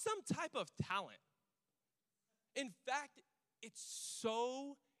not some type of talent. In fact, it's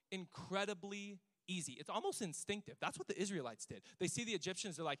so incredibly easy. It's almost instinctive. That's what the Israelites did. They see the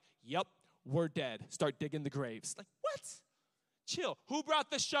Egyptians, they're like, yep, we're dead. Start digging the graves. Like, what? Chill. Who brought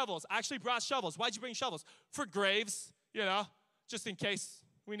the shovels? I actually brought shovels. Why'd you bring shovels? For graves, just in case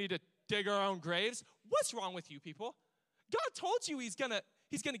we need to dig our own graves. What's wrong with you people? God told you he's gonna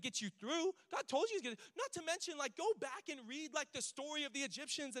get you through. God told you not to mention, go back and read, the story of the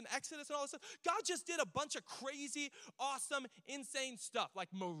Egyptians and Exodus and all this stuff. God just did a bunch of crazy, awesome, insane stuff,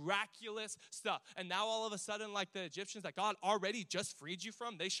 miraculous stuff. And now all of a sudden, the Egyptians that God already just freed you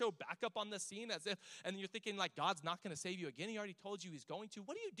from, they show back up on the scene as if, and you're thinking, God's not going to save you again. He already told you he's going to.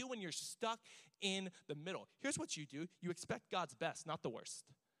 What do you do when you're stuck in the middle? Here's what you do. You expect God's best, not the worst.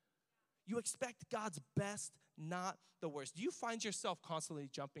 You expect God's best, not the worst. Do you find yourself constantly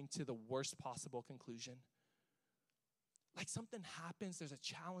jumping to the worst possible conclusion? Something happens, there's a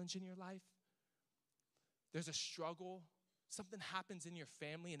challenge in your life, there's a struggle, something happens in your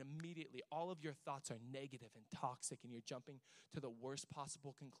family, and immediately all of your thoughts are negative and toxic, and you're jumping to the worst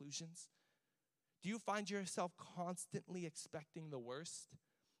possible conclusions? Do you find yourself constantly expecting the worst?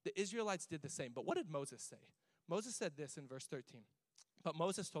 The Israelites did the same, but what did Moses say? Moses said this in verse 13. But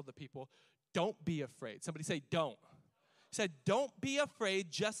Moses told the people, don't be afraid. Somebody say, don't. He said, don't be afraid.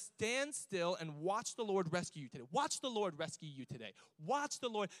 Just stand still and watch the Lord rescue you today. Watch the Lord rescue you today. Watch the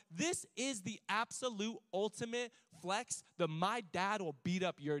Lord. This is the absolute ultimate flex, the my dad will beat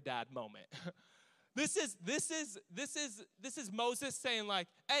up your dad moment. This is Moses saying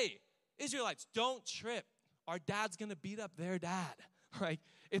hey, Israelites, don't trip. Our dad's going to beat up their dad.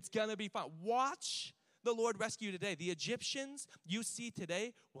 It's going to be fine. Watch the Lord rescue you today. The Egyptians you see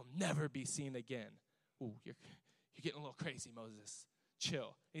today will never be seen again. Ooh, you're getting a little crazy, Moses.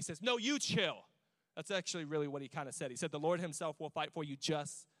 Chill. He says, no, you chill. That's actually really what he kind of said. He said, the Lord himself will fight for you.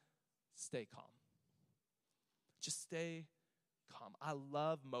 Just stay calm. Just stay calm. I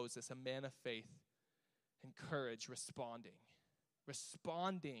love Moses, a man of faith and courage, responding,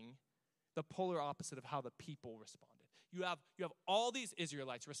 the polar opposite of how the people responded. You have all these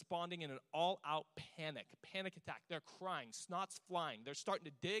Israelites responding in an all-out panic attack. They're crying, snot's flying. They're starting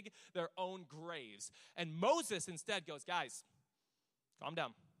to dig their own graves. And Moses instead goes, guys, calm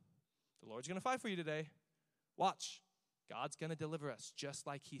down. The Lord's going to fight for you today. Watch. God's going to deliver us just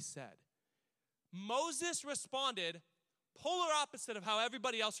like he said. Moses responded polar opposite of how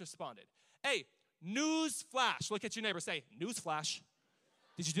everybody else responded. Hey, news flash. Look at your neighbor. Say, news flash.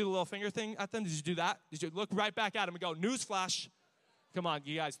 Did you do the little finger thing at them? Did you do that? Did you look right back at them and go, newsflash? Come on,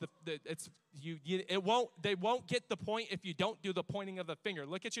 you guys. They won't get the point if you don't do the pointing of the finger.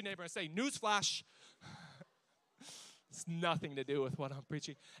 Look at your neighbor and say, newsflash. It's nothing to do with what I'm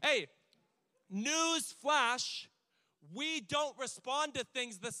preaching. Hey, newsflash. We don't respond to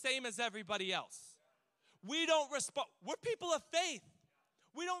things the same as everybody else. We don't respond. We're people of faith.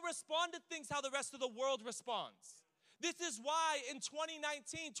 We don't respond to things how the rest of the world responds. This is why in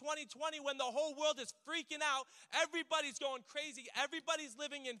 2019, 2020, when the whole world is freaking out, everybody's going crazy, everybody's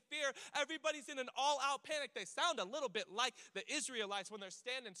living in fear, everybody's in an all-out panic. They sound a little bit like the Israelites when they're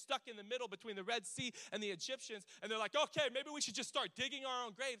standing stuck in the middle between the Red Sea and the Egyptians, and they're like, okay, maybe we should just start digging our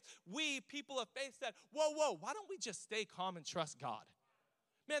own graves. We, people of faith, said, whoa, why don't we just stay calm and trust God?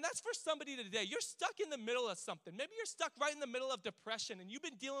 Man, that's for somebody today. You're stuck in the middle of something. Maybe you're stuck right in the middle of depression, and you've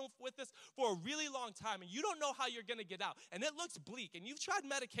been dealing with this for a really long time, and you don't know how you're going to get out. And it looks bleak, and you've tried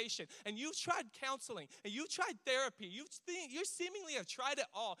medication, and you've tried counseling, and you've tried therapy. You seemingly have tried it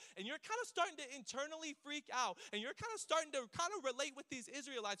all, and you're kind of starting to internally freak out, and you're kind of starting to relate with these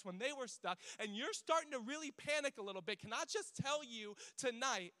Israelites when they were stuck, and you're starting to really panic a little bit. Can I just tell you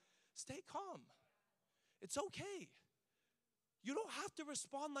tonight, stay calm. It's okay. You don't have to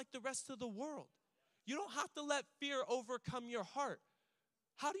respond like the rest of the world. You don't have to let fear overcome your heart.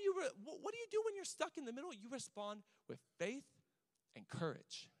 What do you do when you're stuck in the middle? You respond with faith and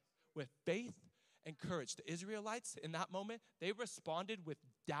courage. With faith and courage. The Israelites in that moment, they responded with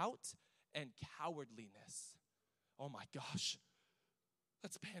doubt and cowardliness. Oh my gosh.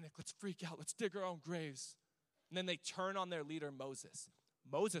 Let's panic. Let's freak out. Let's dig our own graves. And then they turn on their leader, Moses.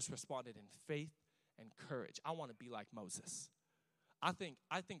 Moses responded in faith and courage. I want to be like Moses. I think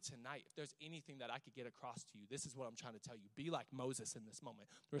tonight, if there's anything that I could get across to you, this is what I'm trying to tell you. Be like Moses in this moment.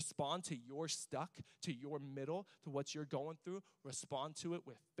 Respond to your stuck, to your middle, to what you're going through. Respond to it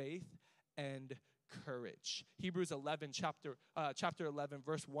with faith and courage. Hebrews 11, chapter 11,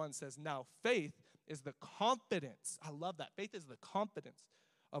 verse 1 says, now faith is the confidence. I love that. Faith is the confidence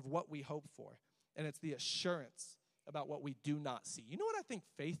of what we hope for. And it's the assurance about what we do not see. You know what I think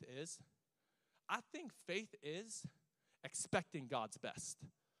faith is? I think faith is expecting God's best.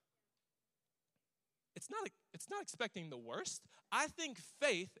 It's not expecting the worst. I think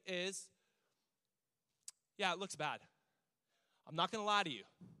faith is, yeah, it looks bad. I'm not going to lie to you.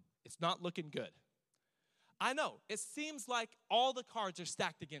 It's not looking good. I know. It seems like all the cards are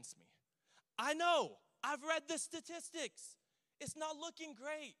stacked against me. I know. I've read the statistics. It's not looking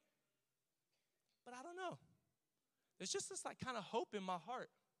great. But I don't know. There's just this like kind of hope in my heart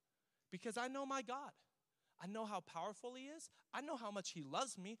because I know my God. I know how powerful he is. I know how much he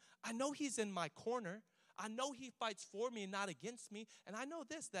loves me. I know he's in my corner. I know he fights for me and not against me. And I know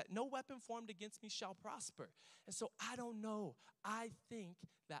this, that no weapon formed against me shall prosper. And so I don't know. I think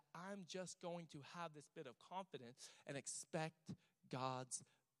that I'm just going to have this bit of confidence and expect God's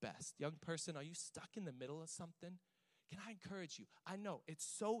best. Young person, are you stuck in the middle of something? Can I encourage you? I know it's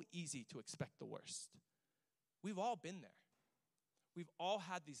so easy to expect the worst. We've all been there. We've all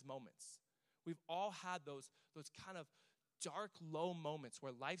had these moments. We've all had those kind of dark, low moments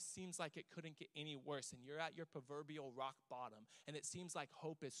where life seems like it couldn't get any worse and you're at your proverbial rock bottom and it seems like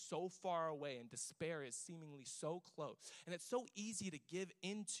hope is so far away and despair is seemingly so close. And it's so easy to give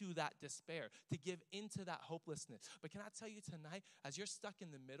into that despair, to give into that hopelessness. But can I tell you tonight, as you're stuck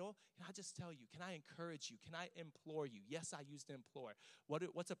in the middle, can I just tell you, can I encourage you? Can I implore you? Yes, I used implore.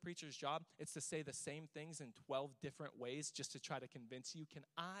 What's a preacher's job? It's to say the same things in 12 different ways just to try to convince you. Can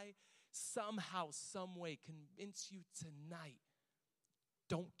I somehow, some way convince you tonight,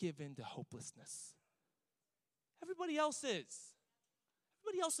 don't give in to hopelessness. Everybody else is.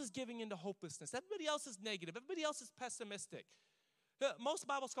 Everybody else is giving into hopelessness. Everybody else is negative. Everybody else is pessimistic. Most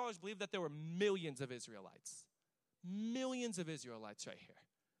Bible scholars believe that there were millions of Israelites. Millions of Israelites right here.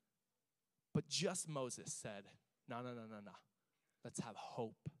 But just Moses said, no. Let's have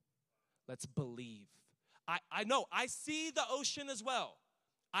hope. Let's believe. I know, I see the ocean as well.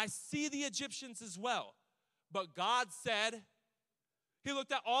 I see the Egyptians as well. But God said, he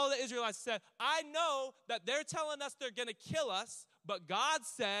looked at all the Israelites and said, I know that they're telling us they're going to kill us, but God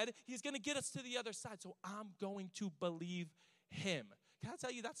said he's going to get us to the other side. So I'm going to believe him. Can I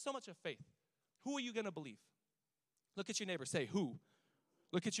tell you, that's so much of faith. Who are you going to believe? Look at your neighbor. Say, who?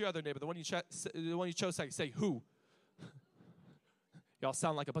 Look at your other neighbor, the one you chose. Say, who? Y'all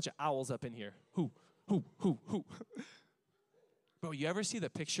sound like a bunch of owls up in here. Who? Bro, you ever see the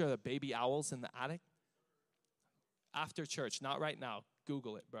picture of the baby owls in the attic? After church, not right now.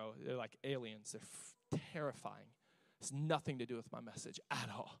 Google it, bro. They're like aliens. They're terrifying. It's nothing to do with my message at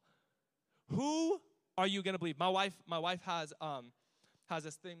all. Who are you going to believe? My wife has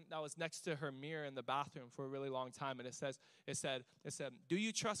this thing that was next to her mirror in the bathroom for a really long time, and it said, do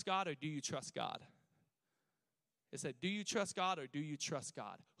you trust God or do you trust God? It said, do you trust God or do you trust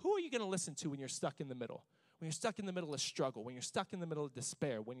God? Who are you going to listen to when you're stuck in the middle? When you're stuck in the middle of struggle, when you're stuck in the middle of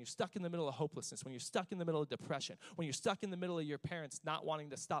despair, when you're stuck in the middle of hopelessness, when you're stuck in the middle of depression, when you're stuck in the middle of your parents not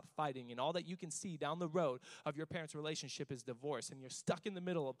wanting to stop fighting and all that you can see down the road of your parents' relationship is divorce, and you're stuck in the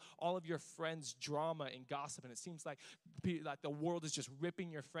middle of all of your friends' drama and gossip, and it seems like the world is just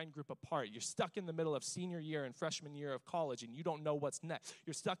ripping your friend group apart. You're stuck in the middle of senior year and freshman year of college, and you don't know what's next.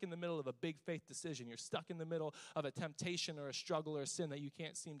 You're stuck in the middle of a big faith decision. You're stuck in the middle of a temptation or a struggle or a sin that you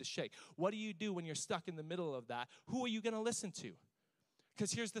can't seem to shake. What do you do when you're stuck in the middle of that? Who are you going to listen to?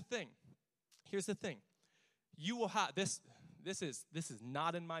 Because here's the thing. You will have this is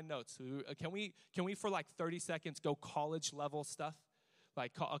not in my notes. Can we for like 30 seconds go college level stuff?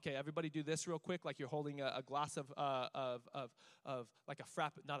 Like, okay, everybody do this real quick. Like you're holding a glass of like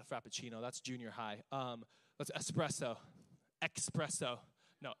not a frappuccino. That's junior high. Let's espresso.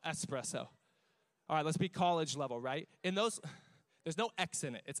 No, espresso. All right, let's be college level, right? In those, there's no X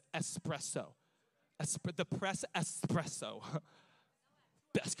in it. It's espresso. The press espresso.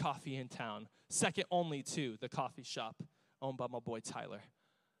 Best coffee in town. Second only to the coffee shop owned by my boy Tyler.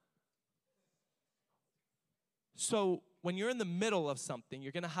 So when you're in the middle of something,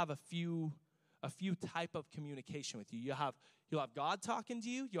 you're going to have a few a few type of communication with you. You'll have God talking to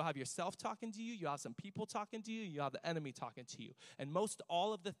you, you'll have yourself talking to you, you'll have some people talking to you, you'll have the enemy talking to you. And most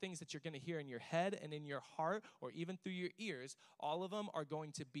all of the things that you're going to hear in your head and in your heart or even through your ears, all of them are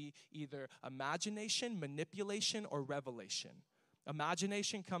going to be either imagination, manipulation, or revelation.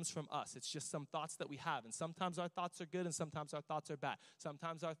 Imagination comes from us. It's just some thoughts that we have. And sometimes our thoughts are good and sometimes our thoughts are bad.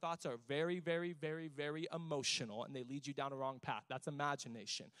 Sometimes our thoughts are very, very, very, very emotional and they lead you down a wrong path. That's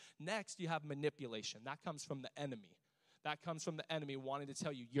imagination. Next, you have manipulation. That comes from the enemy. That comes from the enemy wanting to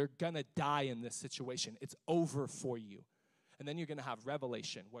tell you, you're going to die in this situation. It's over for you. And then you're going to have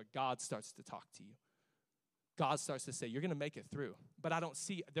revelation where God starts to talk to you. God starts to say, you're going to make it through. But I don't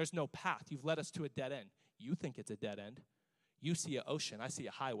see, there's no path. You've led us to a dead end. You think it's a dead end. You see an ocean, I see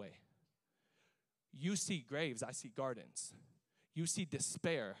a highway. You see graves, I see gardens. You see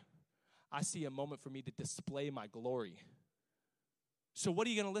despair, I see a moment for me to display my glory. So what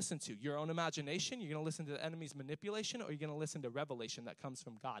are you going to listen to? Your own imagination? You're going to listen to the enemy's manipulation? Or are you going to listen to revelation that comes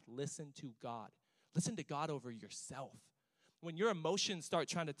from God? Listen to God. Listen to God over yourself. When your emotions start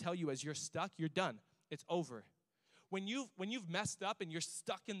trying to tell you as you're stuck, you're done. It's over. When you've messed up and you're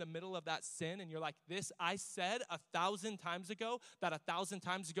stuck in the middle of that sin and you're like, this I said 1,000 times ago, that 1,000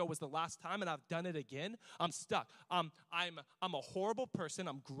 times ago was the last time and I've done it again, I'm stuck. I'm a horrible person.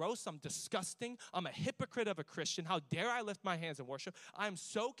 I'm gross. I'm disgusting. I'm a hypocrite of a Christian. How dare I lift my hands in worship? I'm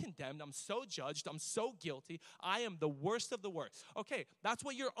so condemned. I'm so judged. I'm so guilty. I am the worst of the worst. Okay, that's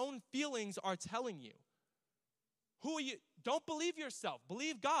what your own feelings are telling you. Who are you? Don't believe yourself.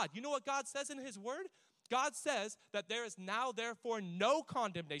 Believe God. You know what God says in his word? God says that there is now, therefore, no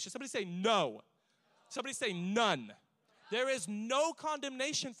condemnation. Somebody say no. Somebody say none. There is no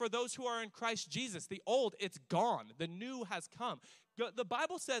condemnation for those who are in Christ Jesus. The old, it's gone. The new has come. The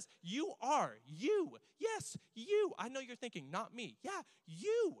Bible says you. Yes, you. I know you're thinking, not me. Yeah,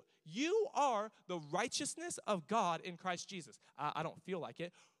 you. You are the righteousness of God in Christ Jesus. I don't feel like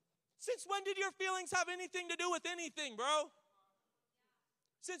it. Since when did your feelings have anything to do with anything, bro?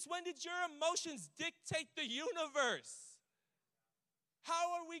 Since when did your emotions dictate the universe?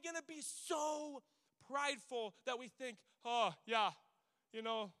 How are we going to be so prideful that we think, oh, yeah,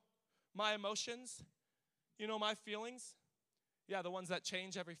 my emotions, my feelings, yeah, the ones that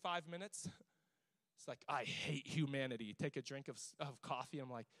change every 5 minutes. It's like, I hate humanity. Take a drink of coffee, and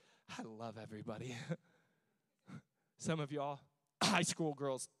I'm like, I love everybody. Some of y'all, high school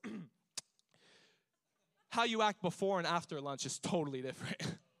girls, how you act before and after lunch is totally different.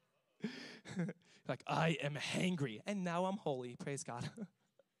 Like, I am hangry, and now I'm holy. Praise God.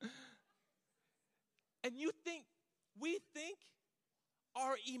 And we think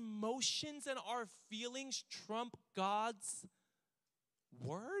our emotions and our feelings trump God's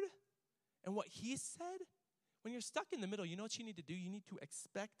word and what he said? When you're stuck in the middle, you know what you need to do? You need to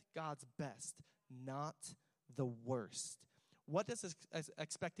expect God's best, not the worst. What does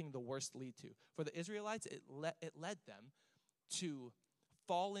expecting the worst lead to? For the Israelites, it led them to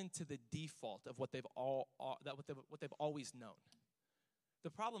fall into the default of what they've always known. The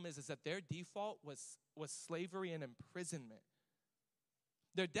problem is that their default was slavery and imprisonment.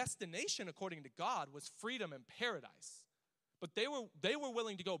 Their destination, according to God, was freedom and paradise. But they were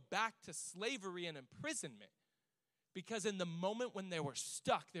willing to go back to slavery and imprisonment because in the moment when they were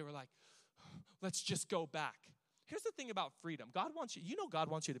stuck, they were like, let's just go back. Here's the thing about freedom. God wants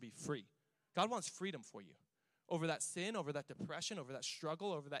you to be free. God wants freedom for you. Over that sin, over that depression, over that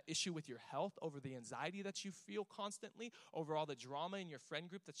struggle, over that issue with your health, over the anxiety that you feel constantly, over all the drama in your friend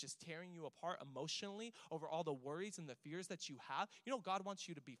group that's just tearing you apart emotionally, over all the worries and the fears that you have. God wants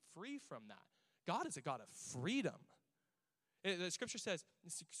you to be free from that. God is a God of freedom. The scripture says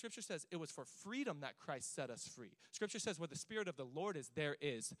it was for freedom that Christ set us free. Scripture says where the Spirit of the Lord is, there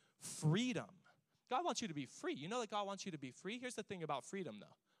is freedom. God wants you to be free. You know that God wants you to be free? Here's the thing about freedom,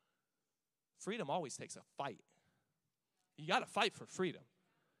 though. Freedom always takes a fight. You got to fight for freedom.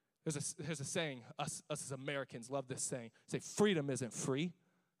 There's a saying, us as Americans love this saying. Say, freedom isn't free.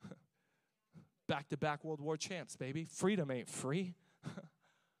 Back-to-back World War champs, baby. Freedom ain't free.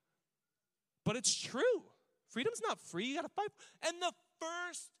 But it's true. Freedom's not free. You got to fight. And the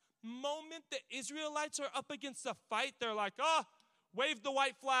first moment the Israelites are up against a fight, they're like, wave the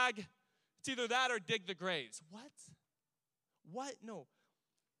white flag. It's either that or dig the graves. What? No.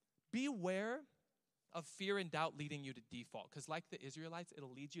 Beware of fear and doubt leading you to default. Because like the Israelites,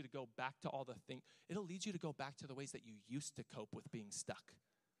 it'll lead you to go back to all the things. It'll lead you to go back to the ways that you used to cope with being stuck.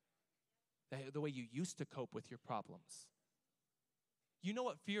 The way you used to cope with your problems. You know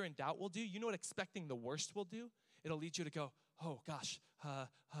what fear and doubt will do? You know what expecting the worst will do? It'll lead you to go, oh gosh,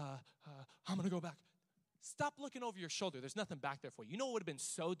 I'm going to go back. Stop looking over your shoulder. There's nothing back there for you. You know what would have been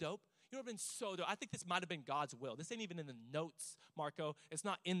so dope? You know what would have been so dope? I think this might have been God's will. This ain't even in the notes, Marco. It's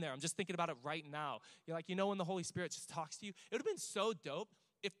not in there. I'm just thinking about it right now. You're like, when the Holy Spirit just talks to you? It would have been so dope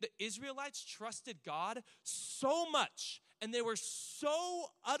if the Israelites trusted God so much and they were so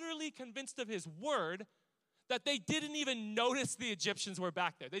utterly convinced of his word that they didn't even notice the Egyptians were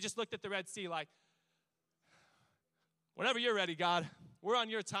back there. They just looked at the Red Sea like, whenever you're ready, God, we're on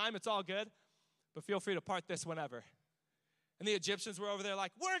your time. It's all good. But feel free to part this whenever. And the Egyptians were over there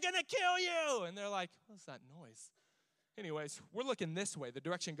like, we're going to kill you. And they're like, what's that noise? Anyways, we're looking this way, the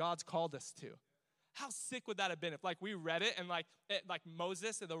direction God's called us to. How sick would that have been if we read it and like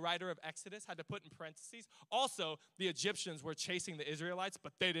Moses, the writer of Exodus, had to put in parentheses. Also, the Egyptians were chasing the Israelites,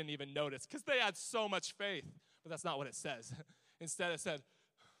 but they didn't even notice because they had so much faith. But that's not what it says. Instead, it said,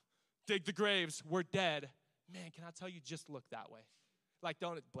 dig the graves, we're dead. Man, can I tell you, just look that way.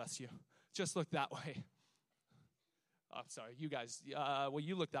 Don't it bless you. Just look that way. Oh, sorry, you guys. You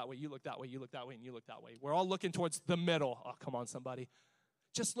look that way, you look that way, you look that way, and you look that way. We're all looking towards the middle. Oh, come on, somebody.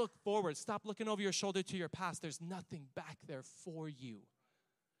 Just look forward. Stop looking over your shoulder to your past. There's nothing back there for you.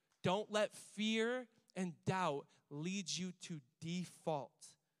 Don't let fear and doubt lead you to default.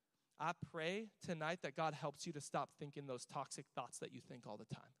 I pray tonight that God helps you to stop thinking those toxic thoughts that you think all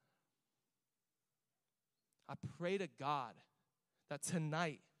the time. I pray to God that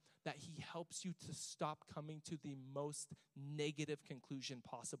tonight that he helps you to stop coming to the most negative conclusion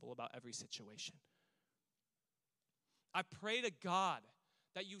possible about every situation. I pray to God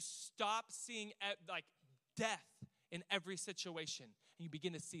that you stop seeing death in every situation and you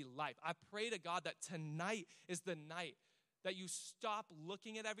begin to see life. I pray to God that tonight is the night that you stop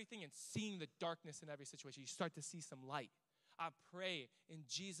looking at everything and seeing the darkness in every situation. You start to see some light. I pray in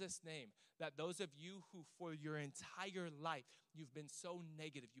Jesus' name that those of you who for your entire life, you've been so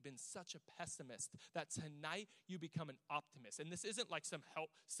negative, you've been such a pessimist, that tonight you become an optimist. And this isn't like some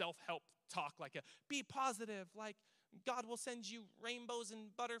self-help talk, be positive, God will send you rainbows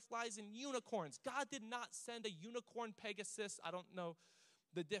and butterflies and unicorns. God did not send a unicorn Pegasus, I don't know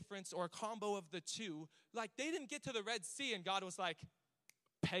the difference, or a combo of the two. They didn't get to the Red Sea and God was like,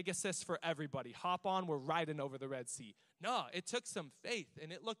 Pegasus for everybody. Hop on, we're riding over the Red Sea. No, it took some faith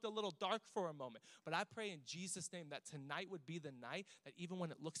and it looked a little dark for a moment. But I pray in Jesus' name that tonight would be the night that even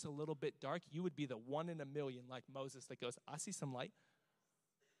when it looks a little bit dark, you would be the 1 in a million like Moses that goes, I see some light.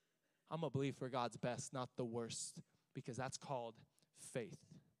 I'm going to believe for God's best, not the worst, because that's called faith.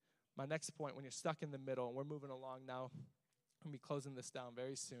 My next point, when you're stuck in the middle, and we're moving along now, I'm going to be closing this down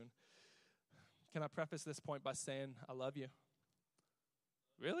very soon. Can I preface this point by saying, I love you?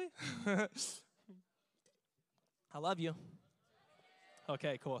 Really? I love you.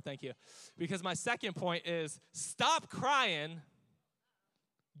 Okay, cool. Thank you. Because my second point is stop crying,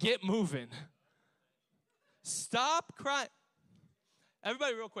 get moving. Stop crying.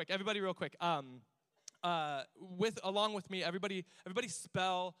 Everybody real quick. Along with me, everybody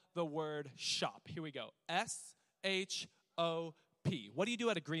spell the word shop. Here we go. S-H-O-P. What do you do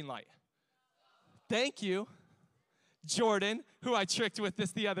at a green light? Thank you. Jordan, who I tricked with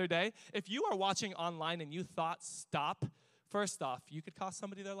this the other day. If you are watching online and you thought stop, first off, you could cost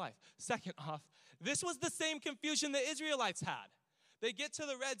somebody their life. Second off, this was the same confusion the Israelites had. They get to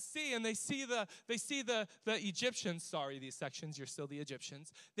the Red Sea and they see the Egyptians. Sorry, these sections, you're still the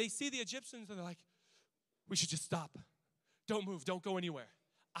Egyptians. They see the Egyptians and they're like, we should just stop. Don't move, don't go anywhere.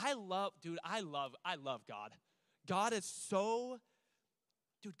 I love God. God's so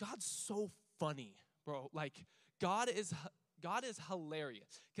funny, bro. God is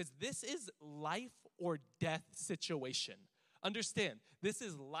hilarious because this is life or death situation. Understand, this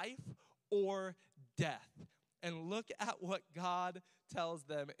is life or death. And look at what God tells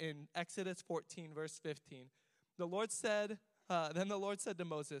them in Exodus 14, verse 15. Then the Lord said to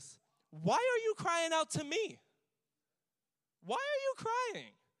Moses, why are you crying out to me? Why are you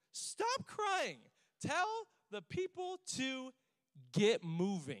crying? Stop crying. Tell the people to get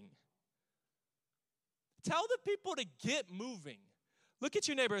moving. Tell the people to get moving. Look at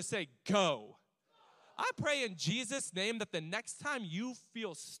your neighbor and say, go. I pray in Jesus' name that the next time you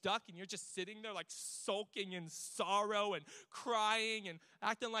feel stuck and you're just sitting there sulking in sorrow and crying and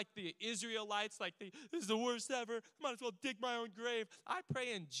acting like the Israelites, this is the worst ever, might as well dig my own grave. I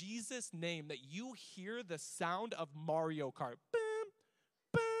pray in Jesus' name that you hear the sound of Mario Kart. Boom,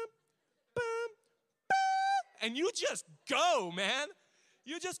 boom, boom, boom. And you just go, man.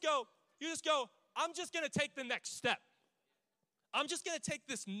 You just go, I'm just going to take the next step. I'm just going to take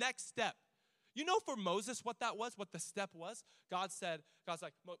this next step. You know for Moses what that was, what the step was? God's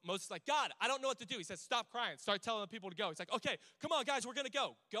like, Moses like, God, I don't know what to do. He says, stop crying. Start telling the people to go. He's like, okay, come on, guys, we're going to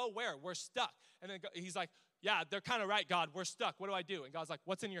go. Go where? We're stuck. And then he's like, yeah, they're kind of right, God. We're stuck. What do I do? And God's like,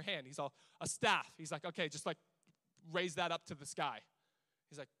 what's in your hand? He's all, a staff. He's like, okay, just like raise that up to the sky.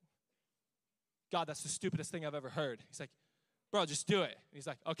 He's like, God, that's the stupidest thing I've ever heard. He's like, bro, just do it. And he's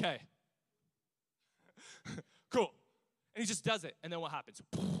like, okay. Cool. And he just does it. And then what happens?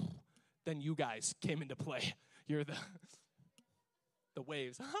 Then you guys came into play. You're the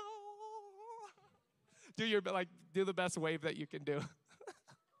waves. Do the best wave that you can do.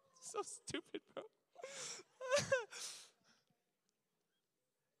 So stupid, bro.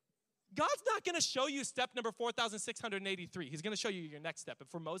 God's not going to show you step number 4,683. He's going to show you your next step. And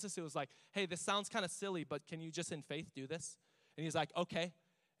for Moses, it was like, hey, this sounds kind of silly, but can you just in faith do this? And he's like, okay.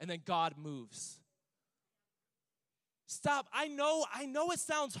 And then God moves. Stop. I know it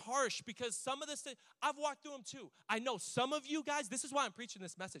sounds harsh because some of this, I've walked through them too. I know some of you guys, this is why I'm preaching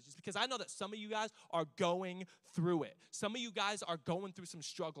this message, is because I know that some of you guys are going through it. Some of you guys are going through some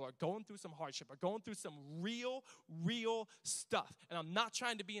struggle, are going through some hardship, are going through some real stuff. And I'm not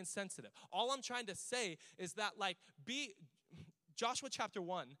trying to be insensitive. All I'm trying to say is that Joshua chapter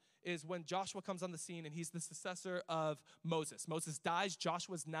 1 is when Joshua comes on the scene and he's the successor of Moses. Moses dies.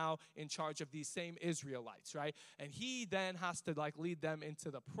 Joshua's now in charge of these same Israelites, right? And he then has to lead them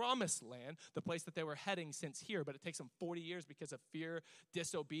into the promised land, the place that they were heading since here. But it takes them 40 years because of fear,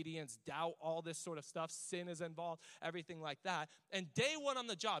 disobedience, doubt, all this sort of stuff. Sin is involved, everything like that. And day one on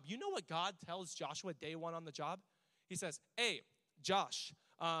the job, you know what God tells Joshua day one on the job? He says, hey, Josh,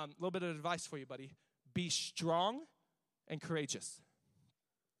 a little bit of advice for you, buddy. Be strong and courageous.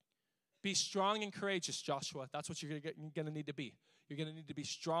 Be strong and courageous, Joshua. That's what you're going to need to be. You're going to need to be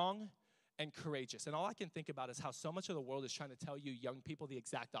strong and courageous. And all I can think about is how so much of the world is trying to tell you young people the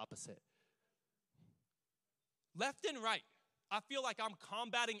exact opposite. Left and right, I feel like I'm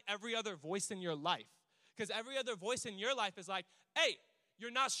combating every other voice in your life. Because every other voice in your life is like, hey,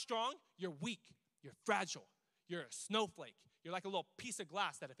 you're not strong, you're weak, you're fragile, you're a snowflake. You're like a little piece of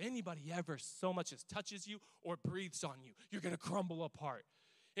glass that if anybody ever so much as touches you or breathes on you, you're going to crumble apart.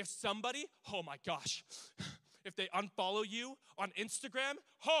 If somebody, oh my gosh, if they unfollow you on Instagram,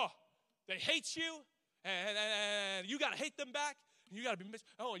 they hate you, and you got to hate them back, and you got to be,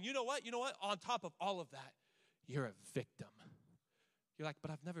 and you know what? On top of all of that, you're a victim. You're like,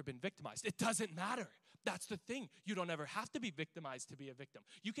 but I've never been victimized. It doesn't matter. That's the thing. You don't ever have to be victimized to be a victim.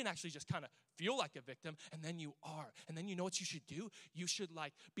 You can actually just kind of feel like a victim, and then you are. And then you know what you should do? You should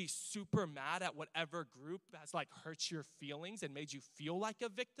be super mad at whatever group has hurt your feelings and made you feel like a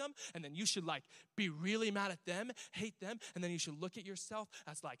victim. And then you should be really mad at them, hate them. And then you should look at yourself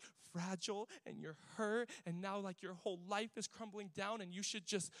as fragile and you're hurt. And now your whole life is crumbling down, and you should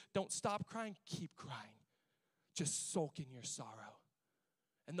just don't stop crying. Keep crying. Just soak in your sorrow.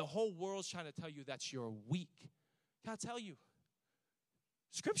 And the whole world's trying to tell you that you're weak. Can I tell you?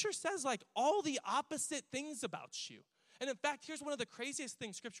 Scripture says all the opposite things about you. And in fact, here's one of the craziest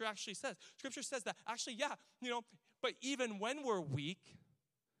things Scripture actually says. Scripture says that actually, but even when we're weak,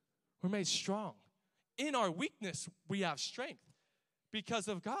 we're made strong. In our weakness, we have strength because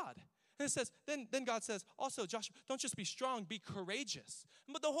of God. And it says, then God says, also, Joshua, don't just be strong, be courageous.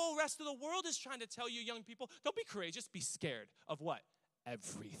 But the whole rest of the world is trying to tell you, young people, don't be courageous, be scared of what?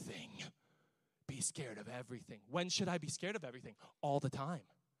 Everything. Be scared of everything. When should I be scared of everything? All the time.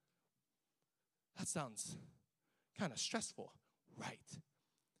 That sounds kind of stressful, right?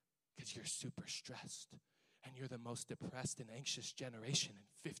 Because you're super stressed, and you're the most depressed and anxious generation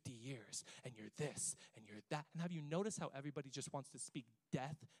in 50 years, and you're this, and you're that. And have you noticed how everybody just wants to speak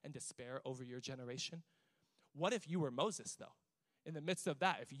death and despair over your generation? What if you were Moses, though? In the midst of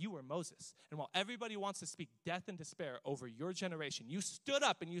that, if you were Moses, and while everybody wants to speak death and despair over your generation, you stood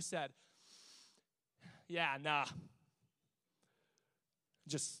up and you said, yeah, nah.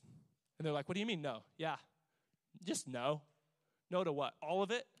 And they're like, what do you mean no? Yeah, just no. No to what? All of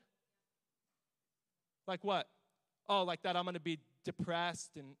it? Like what? Oh, like that I'm going to be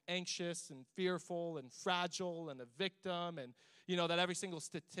depressed and anxious and fearful and fragile and a victim, and that every single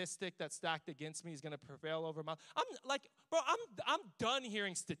statistic that's stacked against me is going to prevail over my. I'm done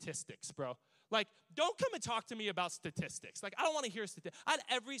hearing statistics, bro. Don't come and talk to me about statistics. I don't want to hear statistics. I had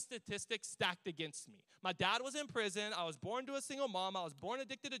every statistic stacked against me. My dad was in prison. I was born to a single mom. I was born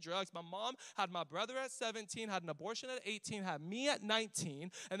addicted to drugs. My mom had my brother at 17, had an abortion at 18, had me at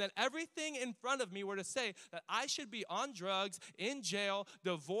 19. And then everything in front of me were to say that I should be on drugs, in jail,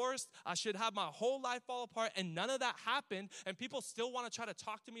 divorced. I should have my whole life fall apart. And none of that happened. And people still want to try to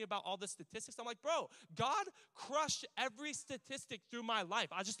talk to me about all the statistics. I'm like, bro, God crushed every statistic through my life.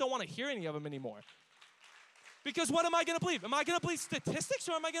 I just don't want to hear any of them anymore. anymore. Because what am I going to believe? Am I going to believe statistics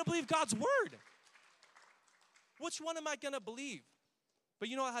or am I going to believe God's word? Which one am I going to believe? But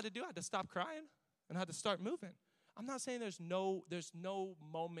you know what I had to do? I had to stop crying and I had to start moving. I'm not saying there's no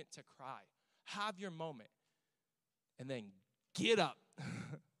moment to cry. Have your moment. And then get up.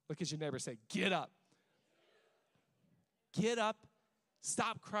 Look at your neighbor, say, get up. Get up,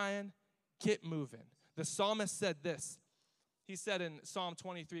 stop crying, get moving. The psalmist said this. He said in Psalm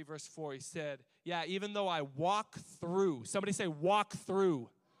 23, verse 4, he said, yeah, even though I walk through. Somebody say, walk through.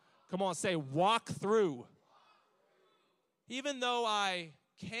 Come on, say, walk through. Even though I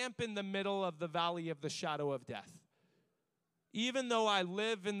camp in the middle of the valley of the shadow of death. Even though I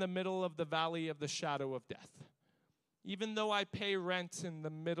live in the middle of the valley of the shadow of death. Even though I pay rent in the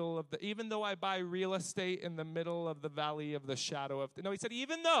middle of even though I buy real estate in the middle of the valley of the shadow of, no, he said,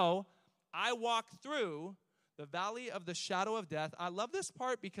 even though I walk through the valley of the shadow of death. I love this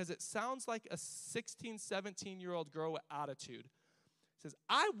part because it sounds like a 16, 17-year-old girl with attitude. It says,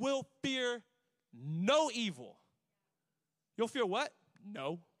 I will fear no evil. You'll fear what?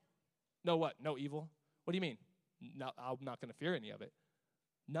 No. No what? No evil? What do you mean? No, I'm not going to fear any of it.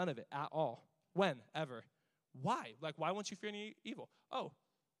 None of it at all. When? Ever. Why? Like, why won't you fear any evil? Oh,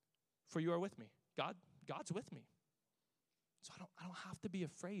 for you are with me. God's with me. So I don't have to be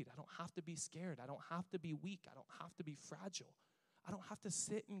afraid. I don't have to be scared. I don't have to be weak. I don't have to be fragile. I don't have to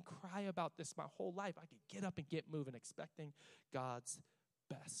sit and cry about this my whole life. I could get up and get moving expecting God's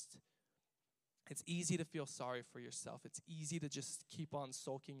best. It's easy to feel sorry for yourself. It's easy to just keep on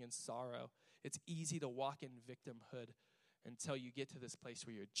sulking in sorrow. It's easy to walk in victimhood until you get to this place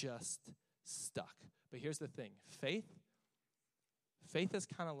where you're just stuck. But here's the thing. Faith is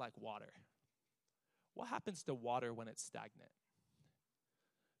kind of like water. What happens to water when it's stagnant?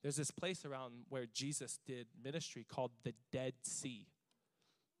 There's this place around where Jesus did ministry called the Dead Sea.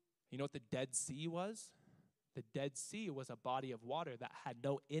 You know what the Dead Sea was? The Dead Sea was a body of water that had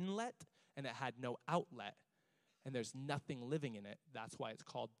no inlet and it had no outlet. And there's nothing living in it. That's why it's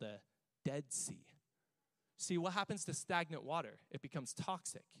called the Dead Sea. See, what happens to stagnant water? It becomes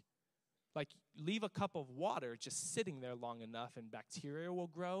toxic. Like, leave a cup of water just sitting there long enough and bacteria will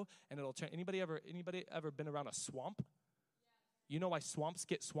grow and it'll turn. Anybody ever been around a swamp? You know why swamps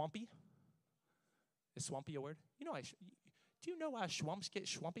get swampy? Is swampy a word? Do you know why swamps get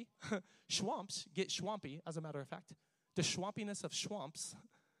swampy? Swamps get swampy, as a matter of fact. The swampiness of swamps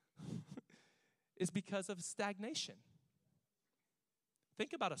is because of stagnation.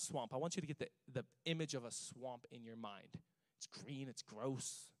 Think about a swamp. I want you to get the image of a swamp in your mind. It's green, it's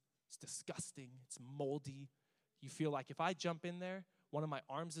gross. It's disgusting. It's moldy. You feel like if I jump in there, one of my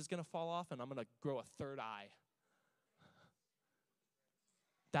arms is going to fall off and I'm going to grow a third eye.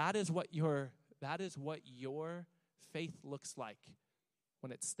 That is what your faith looks like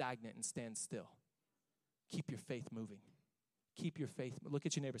when it's stagnant and stands still. Keep your faith moving. Keep your faith. Look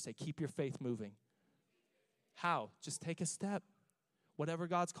at your neighbor. Say, keep your faith moving. How? Just take a step. Whatever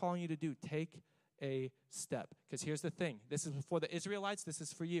God's calling you to do, take a step. Because here's the thing. This is for the Israelites. This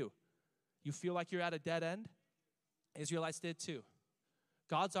is for you. You feel like you're at a dead end? Israelites did too.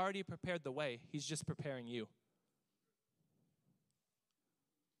 God's already prepared the way. He's just preparing you.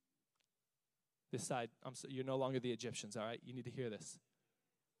 This side, you're no longer the Egyptians, all right? You need to hear this.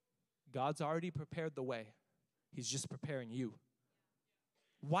 God's already prepared the way. He's just preparing you.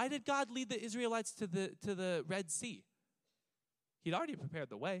 Why did God lead the Israelites to the Red Sea? He'd already prepared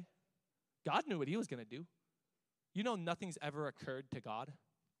the way. God knew what he was going to do. You know nothing's ever occurred to God.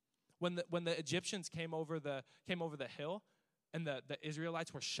 When the Egyptians came over the hill and the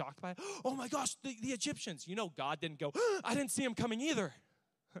Israelites were shocked by it, oh my gosh, the Egyptians. You know God didn't go, I didn't see them coming either.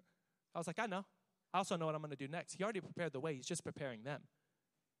 I was like, I know. I also know what I'm going to do next. He already prepared the way. He's just preparing them.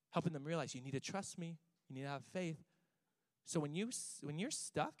 Helping them realize you need to trust me. You need to have faith. So when you're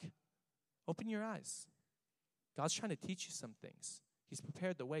stuck, open your eyes. God's trying to teach you some things. He's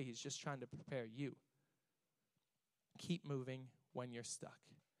prepared the way. He's just trying to prepare you. Keep moving when you're stuck.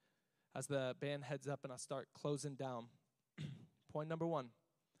 As the band heads up and I start closing down, point number 1,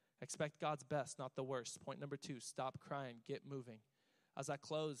 expect God's best, not the worst. Point number 2, stop crying, get moving. As I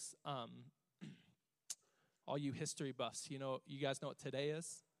close, all you history buffs, you guys know what today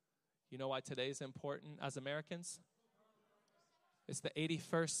is? You know why today is important as Americans? It's the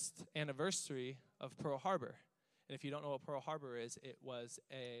 81st anniversary of Pearl Harbor. And if you don't know what Pearl Harbor is, it was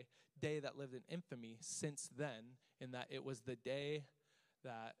a day that lived in infamy since then, in that it was the day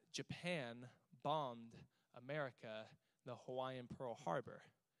that Japan bombed America, the Hawaiian Pearl Harbor.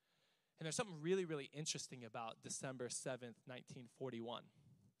 And there's something really, really interesting about December 7th, 1941.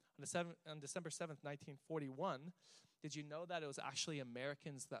 On December 7th, 1941, did you know that it was actually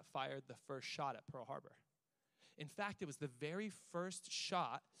Americans that fired the first shot at Pearl Harbor? In fact, it was the very first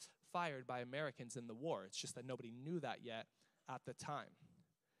shot fired by Americans in the war. It's just that nobody knew that yet at the time.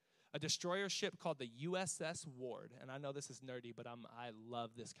 A destroyer ship called the USS Ward, and I know this is nerdy, but I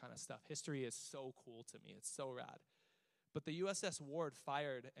love this kind of stuff. History is so cool to me. It's so rad. But the USS Ward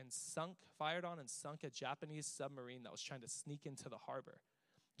fired on and sunk a Japanese submarine that was trying to sneak into the harbor.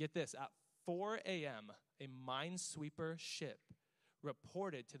 Get this, at 4 a.m., a minesweeper ship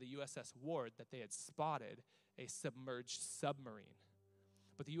reported to the USS Ward that they had spotted a submerged submarine.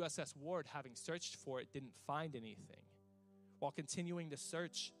 But the USS Ward, having searched for it, didn't find anything. While continuing to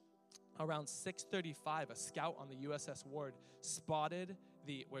search, around 6:35, a scout on the USS Ward spotted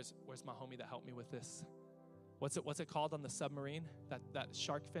where's my homie that helped me with this? What's it called on the submarine? That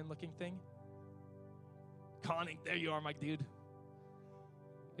shark fin looking thing? Conning, there you are, my dude.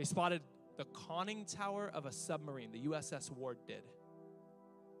 They spotted the conning tower of a submarine, the USS Ward did.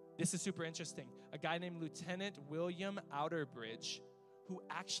 This is super interesting. A guy named Lieutenant William Outerbridge, who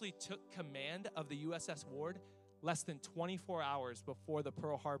actually took command of the USS Ward less than 24 hours before the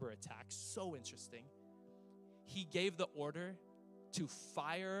Pearl Harbor attack. So interesting. He gave the order to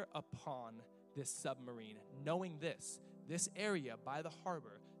fire upon this submarine, knowing this area by the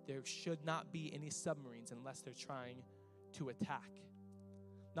harbor, there should not be any submarines unless they're trying to attack.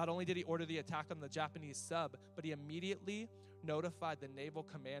 Not only did he order the attack on the Japanese sub, but he immediately notified the naval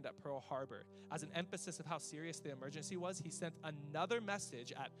command at Pearl Harbor. As an emphasis of how serious the emergency was, he sent another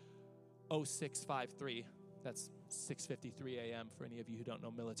message at 0653. That's 6:53 a.m. for any of you who don't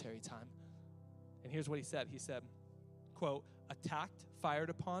know military time. And here's what he said. He said, quote, attacked, fired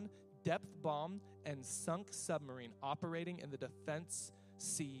upon, depth bombed, and sunk submarine operating in the defense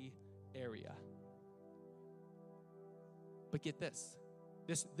sea area. But get this.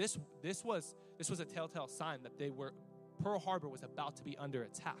 This was a telltale sign that Pearl Harbor was about to be under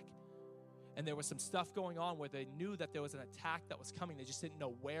attack. And there was some stuff going on where they knew that there was an attack that was coming. They just didn't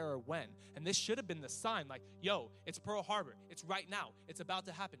know where or when. And this should have been the sign, like, yo, it's Pearl Harbor. It's right now. It's about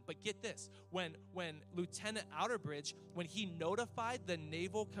to happen. But get this. When Lieutenant Outerbridge, when he notified the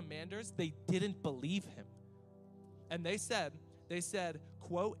naval commanders, they didn't believe him. And they said,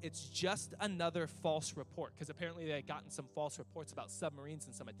 quote, it's just another false report. Because apparently they had gotten some false reports about submarines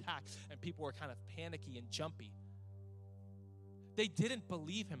and some attacks, and people were kind of panicky and jumpy. They didn't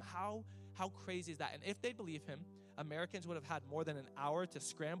believe him. How crazy is that? And if they believe him, Americans would have had more than an hour to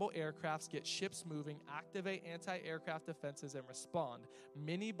scramble aircrafts, get ships moving, activate anti-aircraft defenses, and respond.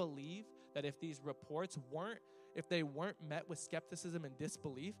 Many believe that if these reports weren't met with skepticism and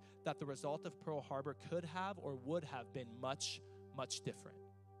disbelief, that the result of Pearl Harbor could have or would have been much, much different.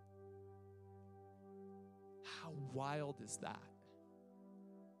 How wild is that?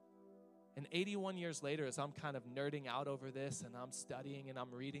 And 81 years later, as I'm kind of nerding out over this and I'm studying and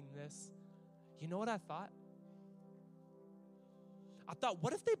I'm reading this, you know what I thought? I thought,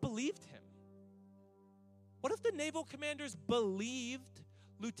 what if they believed him? What if the naval commanders believed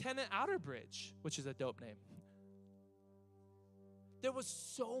Lieutenant Outerbridge, which is a dope name? There was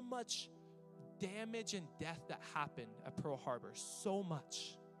so much damage and death that happened at Pearl Harbor, so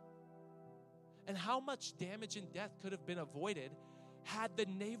much. And how much damage and death could have been avoided had the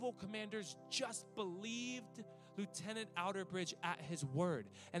naval commanders just believed Lieutenant Outerbridge at his word.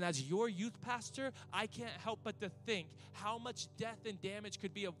 And as your youth pastor, I can't help but to think how much death and damage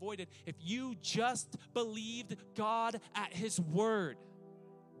could be avoided if you just believed God at his word.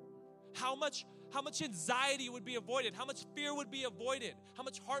 How much anxiety would be avoided, how much fear would be avoided, how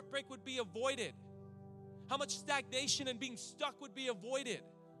much heartbreak would be avoided, how much stagnation and being stuck would be avoided.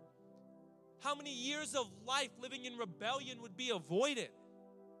 How many years of life living in rebellion would be avoided?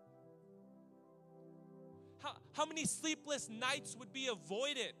 How many sleepless nights would be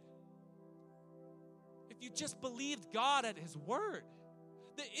avoided if you just believed God at his word?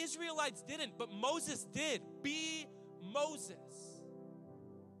 The Israelites didn't, but Moses did. Be Moses.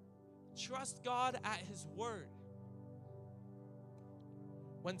 Trust God at his word.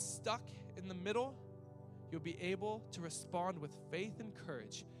 When stuck in the middle, you'll be able to respond with faith and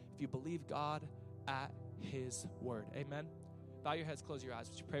courage if you believe God at his word. Amen. Bow your heads, close your eyes.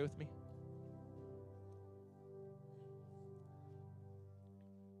 Would you pray with me?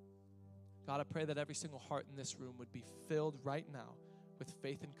 God, I pray that every single heart in this room would be filled right now with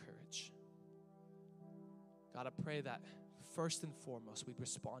faith and courage. God, I pray that first and foremost we'd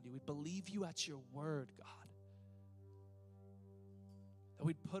respond to you. We'd believe you at your word, God. That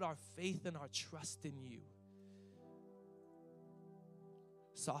we'd put our faith and our trust in you.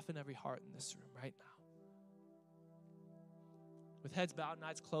 Soften every heart in this room right now. with heads bowed and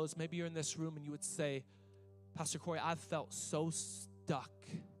eyes closed, maybe you're in this room and you would say, Pastor Corey, I've felt so stuck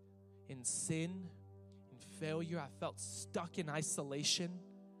in sin, in failure. I felt stuck in isolation.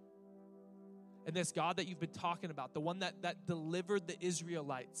 And this God that you've been talking about, the one that delivered the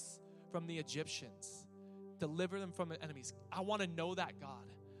Israelites from the Egyptians, delivered them from the enemies. I want to know that God.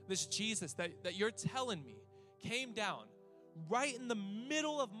 This Jesus that you're telling me came down right in the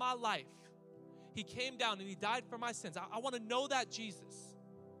middle of my life. He came down and he died for my sins. I want to know that Jesus.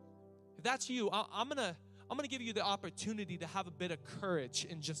 If that's you, I'm gonna give you the opportunity to have a bit of courage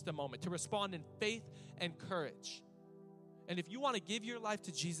in just a moment, to respond in faith and courage. And if you want to give your life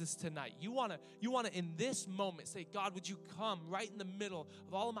to Jesus tonight, you want to in this moment say, God, would you come right in the middle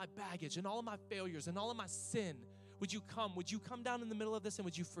of all of my baggage and all of my failures and all of my sin? Would you come? Would you come down in the middle of this and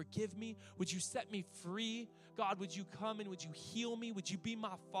would you forgive me? Would you set me free? God, would you come and would you heal me? Would you be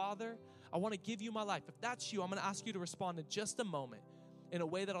my Father? I want to give you my life. If that's you, I'm going to ask you to respond in just a moment in a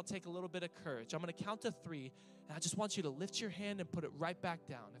way that'll take a little bit of courage. I'm going to count to 3, and I just want you to lift your hand and put it right back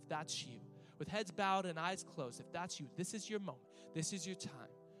down if that's you. With heads bowed and eyes closed, if that's you, this is your moment. This is your time.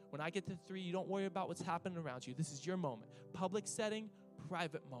 When I get to 3, you don't worry about what's happening around you. This is your moment. Public setting,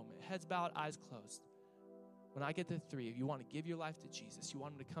 private moment. Heads bowed, eyes closed. When I get to 3, if you want to give your life to Jesus, you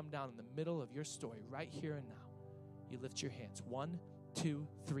want him to come down in the middle of your story right here and now, you lift your hands. 1, 2,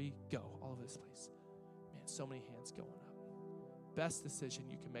 3, go. All over this place. Man, so many hands going up. Best decision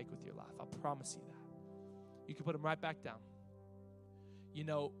you can make with your life. I'll promise you that. You can put them right back down. You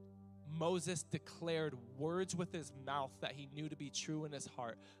know, Moses declared words with his mouth that he knew to be true in his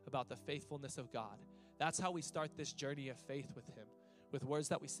heart about the faithfulness of God. That's how we start this journey of faith with him, with words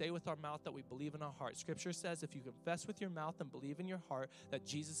that we say with our mouth that we believe in our heart. Scripture says if you confess with your mouth and believe in your heart that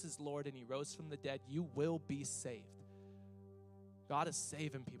Jesus is Lord and he rose from the dead, you will be saved. God is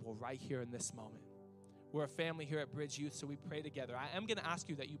saving people right here in this moment. We're a family here at Bridge Youth, so we pray together. I am going to ask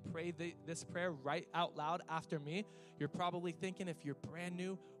you that you pray this prayer right out loud after me. You're probably thinking, if you're brand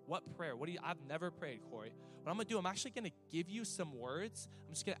new, what prayer? I've never prayed, Corey. What I'm going to do, I'm actually going to give you some words.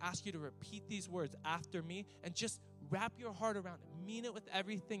 I'm just going to ask you to repeat these words after me and just wrap your heart around it. Mean it with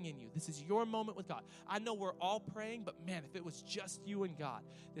everything in you. This is your moment with God. I know we're all praying, but man, if it was just you and God,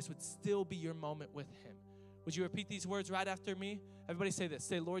 this would still be your moment with him. Would you repeat these words right after me? Everybody say this.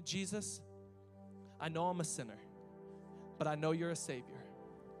 Say, Lord Jesus, I know I'm a sinner, but I know you're a Savior.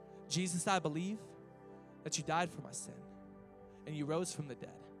 Jesus, I believe that you died for my sin and you rose from the dead.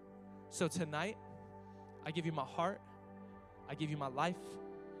 So tonight, I give you my heart, I give you my life,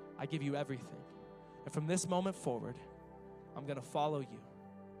 I give you everything. And from this moment forward, I'm going to follow you.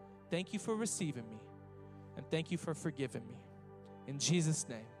 Thank you for receiving me, and thank you for forgiving me. In Jesus'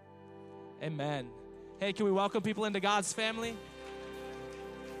 name, amen. Hey, can we welcome people into God's family?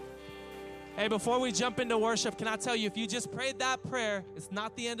 Hey, before we jump into worship, can I tell you, if you just prayed that prayer, it's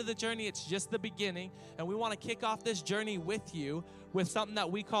not the end of the journey, it's just the beginning. And we want to kick off this journey with you with something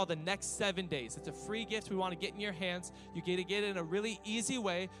that we call the next 7 days. It's a free gift we want to get in your hands. You get to get it in a really easy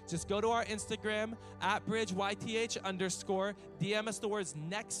way. Just go to our Instagram, @BridgeYTH_. DM us the words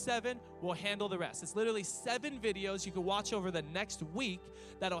next 7. We'll handle the rest. It's literally 7 videos you can watch over the next week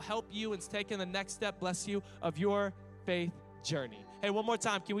that'll help you in taking the next step, bless you, of your faith journey. Hey, one more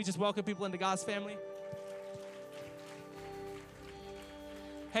time, can we just welcome people into God's family?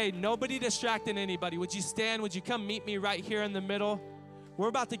 Hey, nobody distracting anybody. Would you stand? Would you come meet me right here in the middle? We're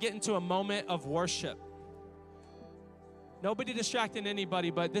about to get into a moment of worship. Nobody distracting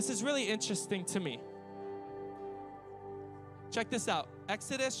anybody, but this is really interesting to me. Check this out.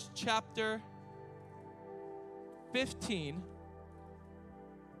 Exodus chapter 15.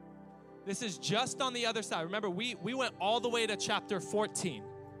 This is just on the other side. Remember, we went all the way to chapter 14.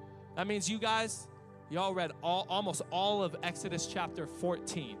 That means you guys, y'all read almost all of Exodus chapter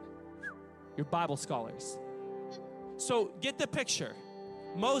 14. You're Bible scholars. So get the picture.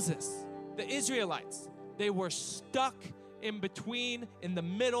 Moses, the Israelites, they were stuck in between, in the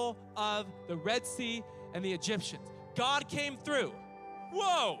middle of the Red Sea and the Egyptians. God came through.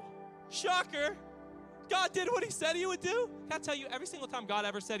 Whoa, shocker. God did what he said he would do. Can I tell you, every single time God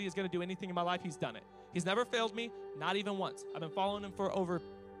ever said he was going to do anything in my life, he's done it. He's never failed me, not even once. I've been following him for over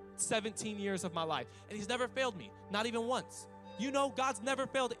 17 years of my life, and he's never failed me, not even once. You know, God's never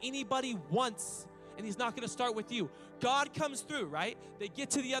failed anybody once, and he's not going to start with you. God comes through, right? They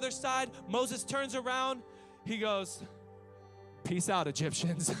get to the other side. Moses turns around. He goes, peace out,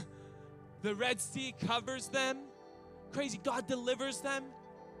 Egyptians. The Red Sea covers them. Crazy. God delivers them.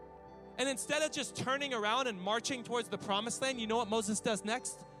 And instead of just turning around and marching towards the promised land, you know what Moses does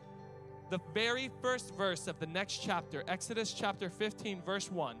next? The very first verse of the next chapter, Exodus chapter 15,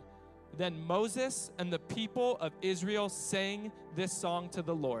 verse 1, Then Moses and the people of Israel sang this song to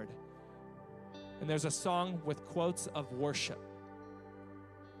the Lord. And there's a song with quotes of worship.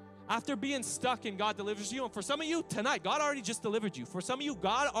 After being stuck and God delivers you, and for some of you tonight, God already just delivered you. For some of you,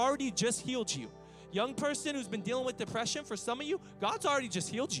 God already just healed you. Young person who's been dealing with depression, for some of you, God's already just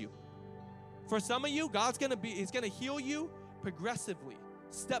healed you. For some of you, He's gonna heal you progressively,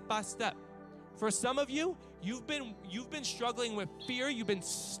 step by step. For some of you, you've been struggling with fear. You've been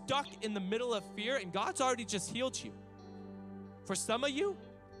stuck in the middle of fear, and God's already just healed you. For some of you,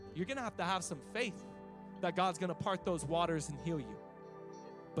 you're going to have some faith that God's going to part those waters and heal you.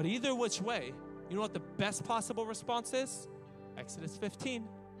 But either which way, you know what the best possible response is? Exodus 15.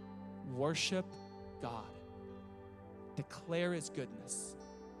 Worship God. Declare His goodness.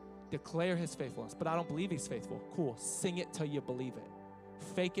 Declare His faithfulness. But I don't believe He's faithful. Cool. Sing it till you believe it.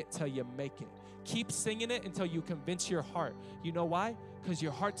 Fake it till you make it. Keep singing it until you convince your heart. You know why? Because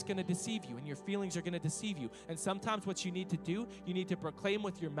your heart's going to deceive you and your feelings are going to deceive you. And sometimes what you need to do, you need to proclaim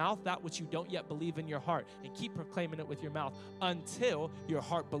with your mouth that which you don't yet believe in your heart. And keep proclaiming it with your mouth until your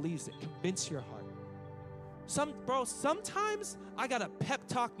heart believes it. Convince your heart. Sometimes I got to pep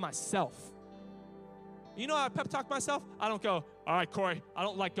talk myself. You know how I pep talk myself? I don't go, all right, Corey. I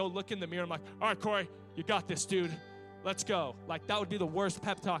don't go look in the mirror. I'm like, all right, Corey, you got this, dude. Let's go. That would be the worst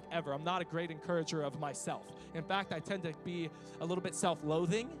pep talk ever. I'm not a great encourager of myself. In fact, I tend to be a little bit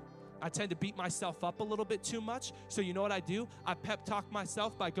self-loathing. I tend to beat myself up a little bit too much. So you know what I do? I pep talk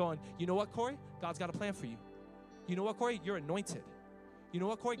myself by going, you know what, Corey? God's got a plan for you. You know what, Corey? You're anointed. You know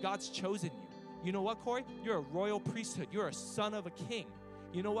what, Corey? God's chosen you. You know what, Corey? You're a royal priesthood. You're a son of a king.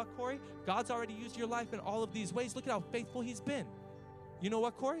 You know what, Corey? God's already used your life in all of these ways. Look at how faithful He's been. You know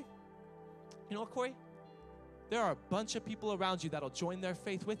what, Corey? You know what, Corey? There are a bunch of people around you that'll join their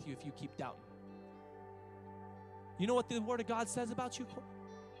faith with you if you keep doubting. You know what the Word of God says about you, Corey?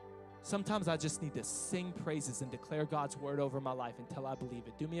 Sometimes I just need to sing praises and declare God's word over my life until I believe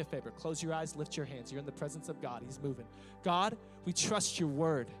it. Do me a favor. Close your eyes. Lift your hands. You're in the presence of God. He's moving. God, we trust your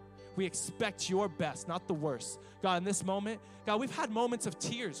word. We expect your best, not the worst. God, in this moment, God, we've had moments of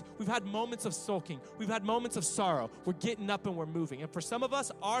tears. We've had moments of sulking. We've had moments of sorrow. We're getting up and we're moving. And for some of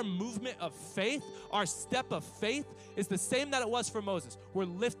us, our movement of faith, our step of faith is the same that it was for Moses. We're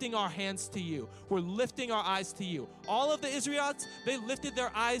lifting our hands to you. We're lifting our eyes to you. All of the Israelites, they lifted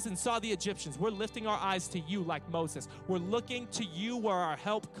their eyes and saw the Egyptians. We're lifting our eyes to you like Moses. We're looking to you where our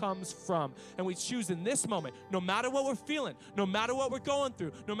help comes from. And we choose in this moment, no matter what we're feeling, no matter what we're going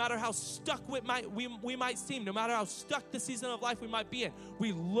through, no matter how stuck we might seem, no matter how stuck the season of life we might be in,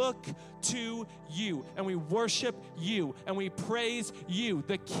 we look to you and we worship you and we praise you,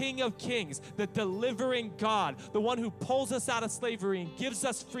 the King of Kings, the delivering God, the one who pulls us out of slavery and gives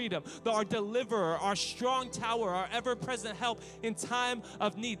us freedom, our deliverer, our strong tower, our ever-present help in time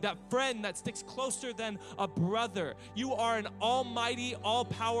of need, that friend that sticks closer than a brother. You are an almighty,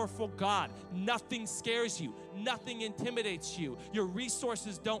 all-powerful God. Nothing scares you. Nothing intimidates you. Your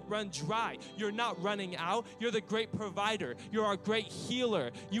resources don't run dry. You're not running out. You're the great provider. You're our great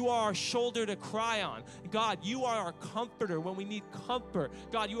healer. You are our shoulder to cry on. God, you are our comforter when we need comfort.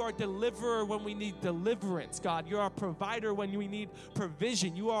 God, you are our deliverer when we need deliverance. God, you're our provider when we need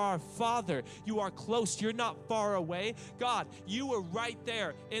provision. You are our Father. You are close. You're not far away. God, you were right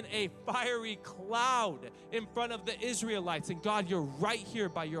there in a fiery cloud in front of the Israelites. And God, you're right here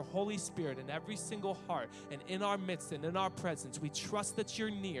by your Holy Spirit in every single heart and in our midst and in our presence. We trust that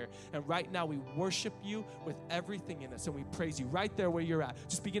you're near. And right now we worship you with everything in us and we praise you right there where you're at.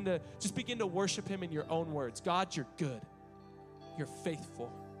 Just begin to worship him in your own words. God, you're good. You're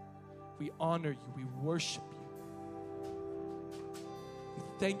faithful. We honor you. We worship you. We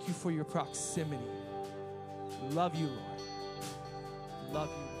thank you for your proximity. We love you, Lord. We love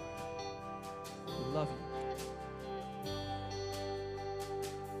you, Lord. We love you.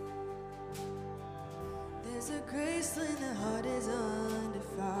 There's a grace when the heart is under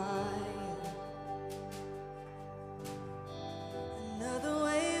fire. Another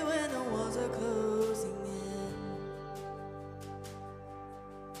way when the walls are closing in.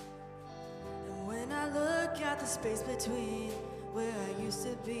 And when I look at the space between where I used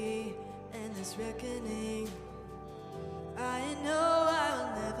to be and this reckoning, I know I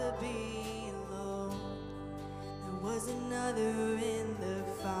will never be alone. There was another in the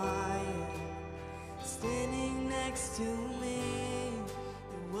fire standing next to me.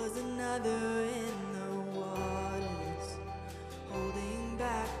 There was another in the waters holding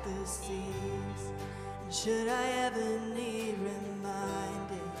back the seas. And should I ever need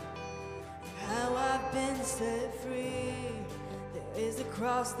reminding of how I've been set free, there is a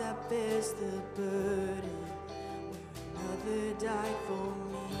cross that bears the burden where another died for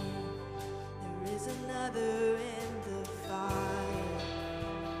me. is another in the fire.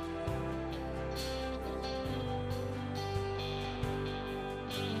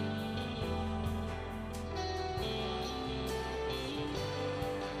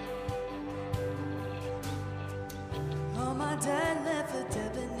 All my dad left for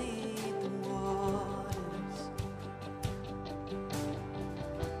dead beneath the waters.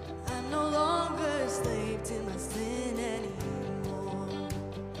 I'm no longer a slave to my sin anymore.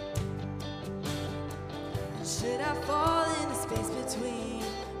 Should I fall into space between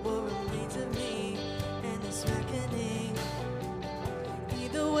what remains of me and this reckoning?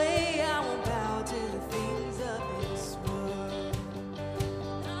 Either way, I won't bow to the things of this world.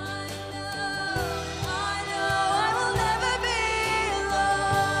 I know I will never be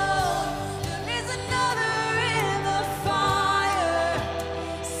alone. There is another in the fire,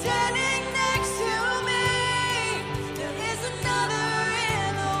 standing next to me. There is another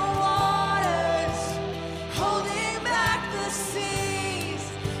in the waters, holding back the seas.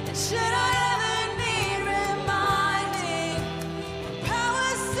 And should I ever need reminding,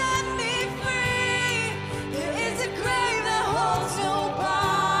 power set me free. There is a grave that holds no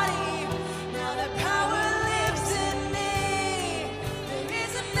body. Now that power lives in me. There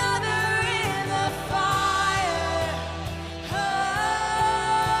is another in the fire.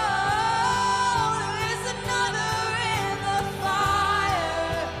 Oh, there is another in the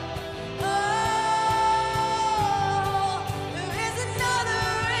fire. Oh, there is another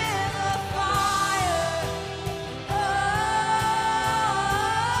in the fire. Oh,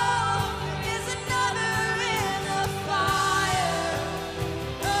 there is another in the fire.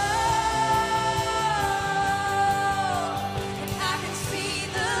 And I can see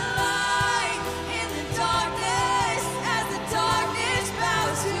the light in the darkness as the darkness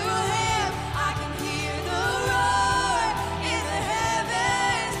bows to Him. I can hear the roar in the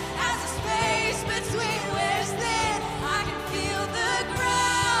heavens as the space between waves thin. I can feel the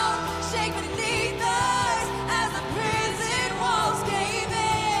ground shake beneath us as the prison walls cave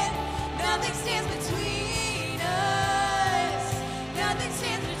in. Nothing stands between us. Nothing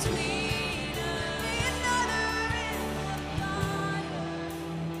stands between us. Another in the fire.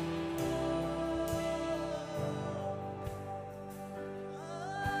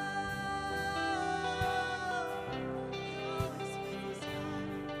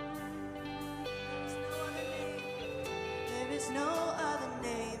 There is no other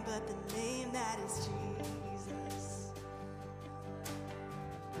name but the name that is Jesus.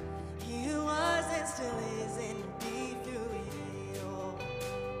 He who was and still is and will be through it all.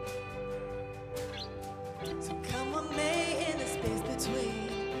 So come what may in the space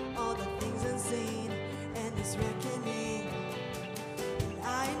between all the things unseen and this reckoning. And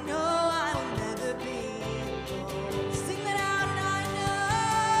I know I will never be alone. Sing that out, and I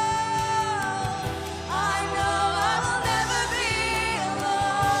know I will never be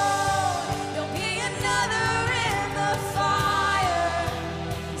alone. There'll be another in the fire,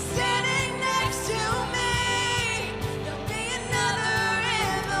 standing next to me. There'll be another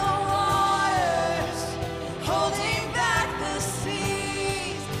in the waters, holding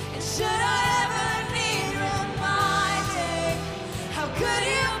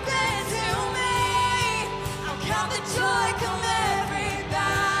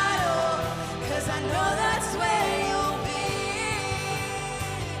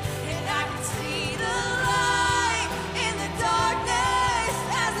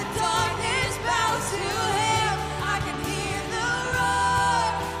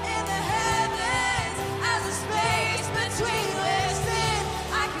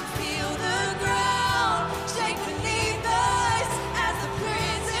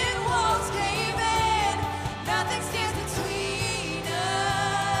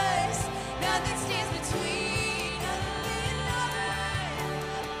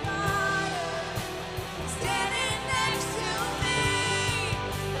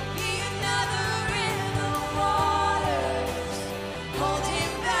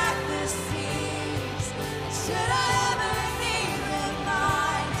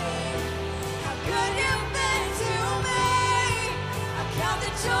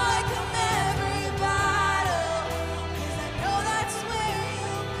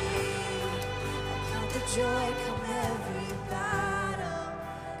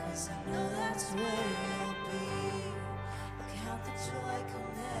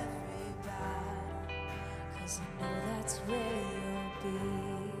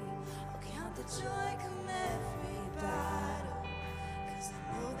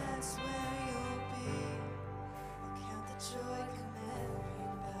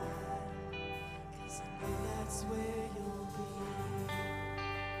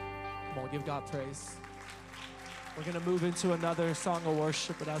give God praise. We're going to move into another song of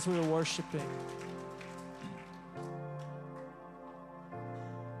worship, but as we were worshiping,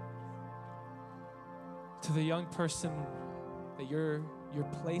 to the young person that your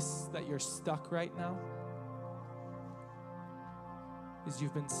place that you're stuck right now is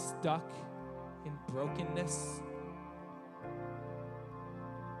you've been stuck in brokenness.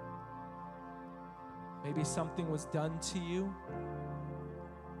 Maybe something was done to you.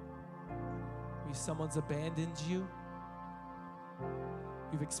 Maybe someone's abandoned you.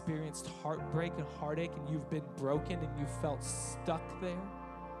 You've experienced heartbreak and heartache, and you've been broken and you felt stuck there.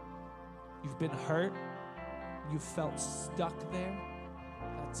 You've been hurt and you felt stuck there.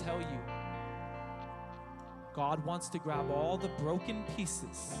 I tell you, God wants to grab all the broken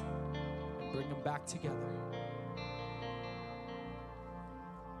pieces and bring them back together.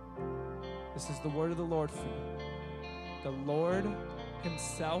 This is the word of the Lord for you. The Lord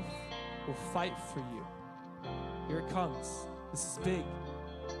himself will fight for you. Here it comes. This is big.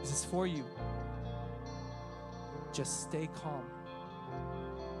 This is for you. Just stay calm.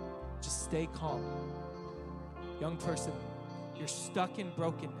 Just stay calm. Young person, you're stuck in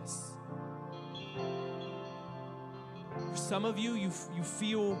brokenness. For some of you, you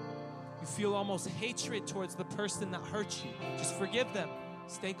feel almost hatred towards the person that hurt you. Just forgive them.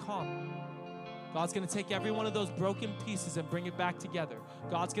 Stay calm. God's going to take every one of those broken pieces and bring it back together.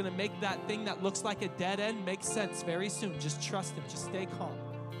 God's going to make that thing that looks like a dead end make sense very soon. Just trust him. Just stay calm.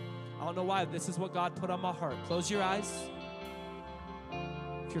 I don't know why. This is what God put on my heart. Close your eyes.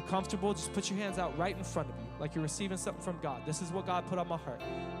 If you're comfortable, just put your hands out right in front of you like you're receiving something from God. This is what God put on my heart.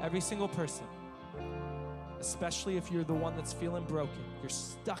 Every single person, especially if you're the one that's feeling broken. You're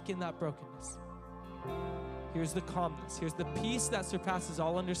stuck in that brokenness. Here's the calmness. Here's the peace that surpasses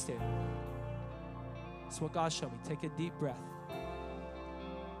all understanding. That's what God showed me. Take a deep breath.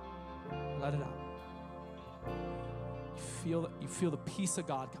 Let it out. You feel the peace of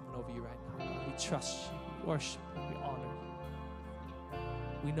God coming over you right now. God, we trust you. We worship you. We honor you.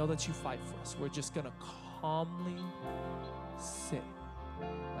 We know that you fight for us. We're just going to calmly sit.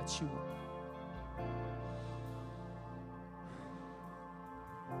 Let you work.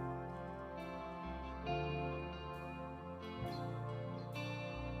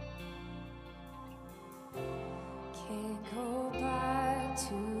 Can't go back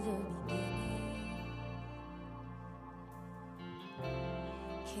to the beginning.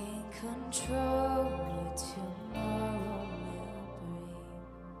 Can't control what tomorrow will bring.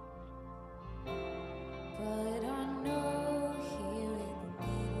 But I know here in the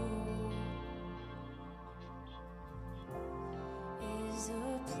middle is a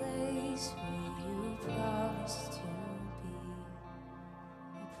place where you promised to be.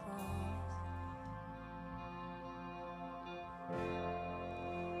 You promised.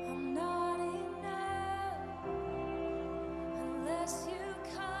 I'm not enough unless you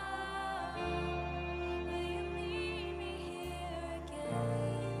come. Will you meet me here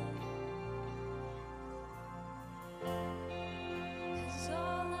again? 'Cause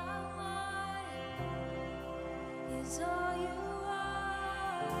all I want is all you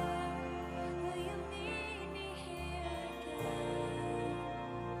are. Will you meet me here again?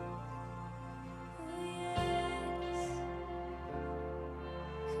 Oh yes.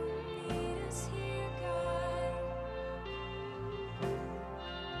 Come meet us here, God.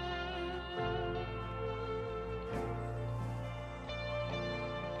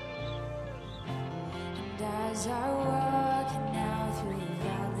 And as I walk now through the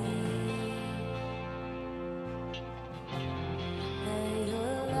valley, let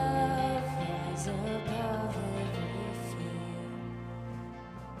your love rise above every fear,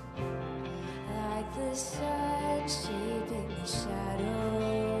 like the sun shaping the shadow.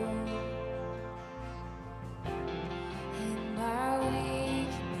 In my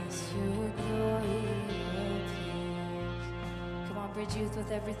weakness, your glory appears. Come on, Bridge Youth,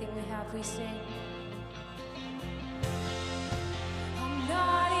 with everything we have, please sing. I'm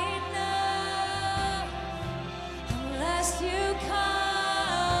not enough unless you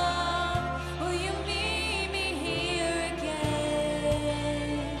come. Will you meet me here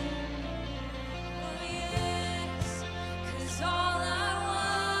again? Oh yes, 'cause all I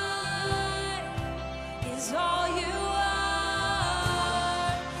want is all you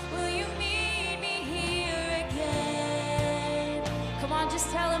are. Will you meet me here again? Come on, just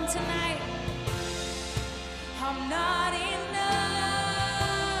tell him tonight. I'm not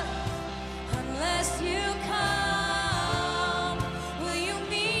enough unless you come. Will you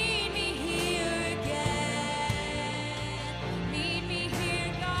meet me here again? Meet me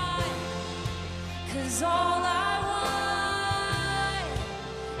here, God. 'Cause all I want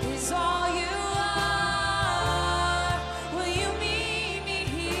is all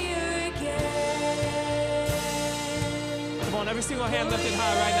on, every single hand lifted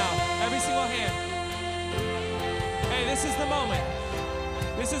high right now. Every single hand. Hey, this is the moment.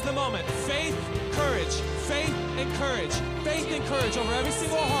 This is the moment. Faith, courage. Faith and courage. Faith and courage over every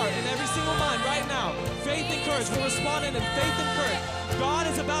single heart and every single mind right now. Faith and courage. We're responding in faith and courage. God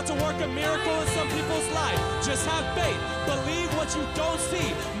is about to work a miracle in some people's life. Just have faith. Believe what you don't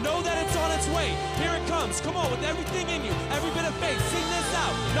see. Know that it's on its way. Here it comes. Come on, with everything in you. Every bit of faith. Sing this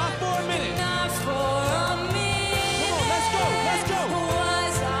out. Not for a minute. Not for a minute. Come on, let's go. Let's go.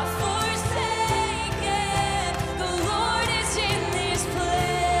 Was I forsaken? The Lord is in this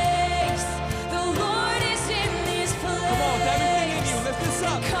place. The Lord is in this place. Come on, with everything in you. Lift this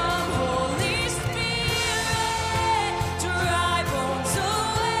up. Come, Holy Spirit, dry bones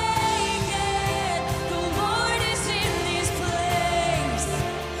awaken. The Lord is in this place.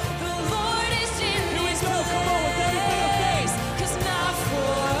 The Lord is in Here we this go. Come on, with every bit of faith. place. 'Cause not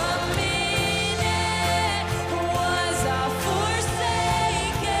for a minute was I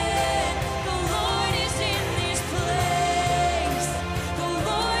forsaken. The Lord is in this place. The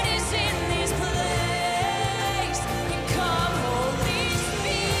Lord is in this place. And come, Holy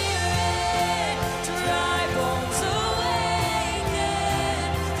Spirit, dry bones awaken.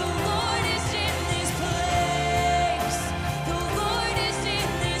 The Lord is in this place. The Lord is in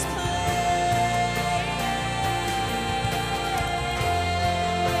this place.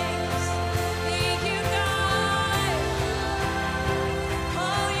 Thank you, God.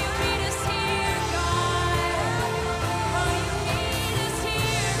 Oh, you meet us here, God. Oh, you meet us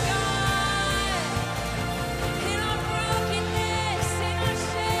here, God. In our brokenness, in our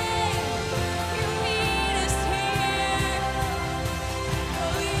shame, you meet us here.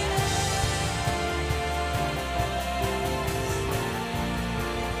 Oh, yes.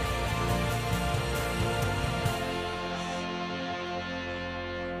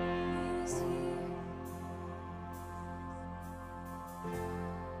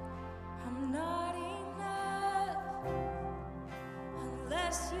 I'm not enough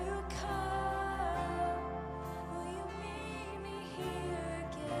unless you come. Will you meet me here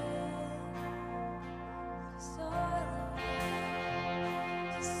again? 'Cause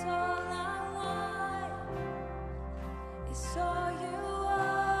all I want is all you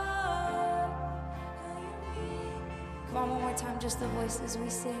are. Will you meet me? Come on, one more time, just the voices we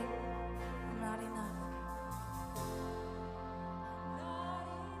sing. I'm not enough. I'm not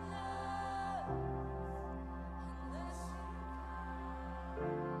enough unless you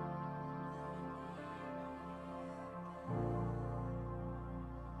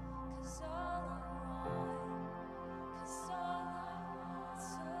Cause all I want, 'cause all I want's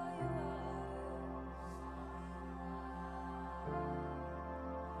all you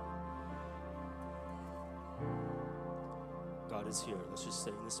God is here. Let's just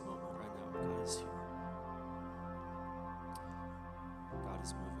say in this moment right now, God is here. God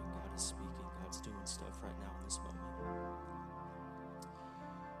is moving. God is speaking. God's doing stuff right now in this moment.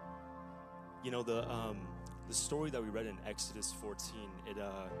 You know, the story that we read in Exodus 14,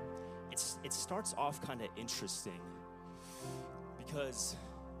 it starts off kind of interesting because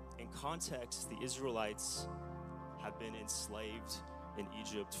in context, the Israelites have been enslaved in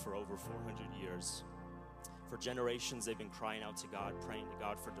Egypt for over 400 years. For generations, they've been crying out to God, praying to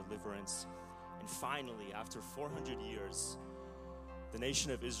God for deliverance. And finally, after 400 years, the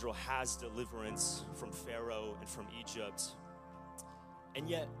nation of Israel has deliverance from Pharaoh and from Egypt. And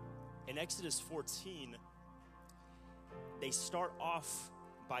yet, in Exodus 14, they start off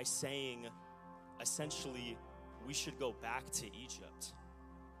by saying, essentially, we should go back to Egypt.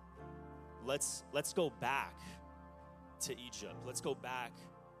 Let's go back to Egypt. Let's go back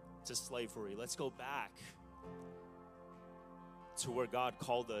to slavery. Let's go back to where God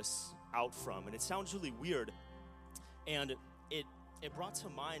called us out from. And it sounds really weird. And it brought to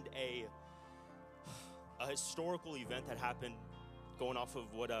mind a historical event that happened, going off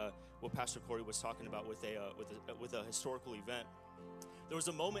of what Pastor Corey was talking about with a historical event. There was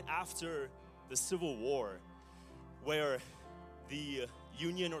a moment after the Civil War where the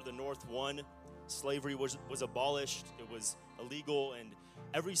Union or the North won. Slavery was abolished. It was illegal, and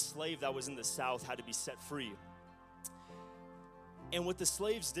every slave that was in the South had to be set free. And what the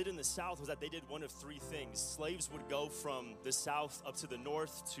slaves did in the South was that they did one of three things. Slaves would go from the South up to the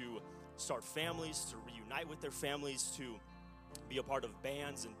North to start families, to reunite with their families, to be a part of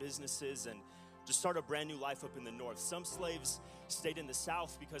bands and businesses, and just start a brand new life up in the North. Some slaves stayed in the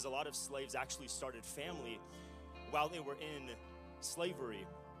South because a lot of slaves actually started family while they were in slavery.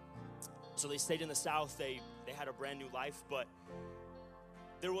 So they stayed in the South, they had a brand new life, but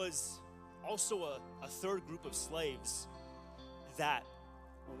there was also a third group of slaves that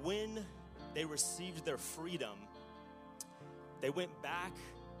when they received their freedom, They went back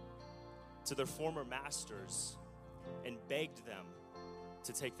to their former masters and begged them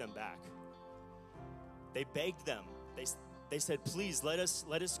to take them back. They begged them. They said, please let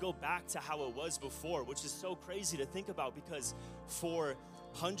us go back to how it was before, which is so crazy to think about because for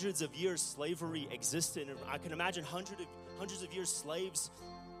hundreds of years slavery existed. And I can imagine hundreds of years slaves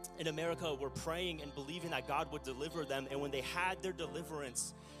in America were praying and believing that God would deliver them. And when they had their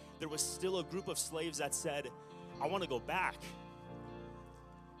deliverance, there was still a group of slaves that said, I want to go back.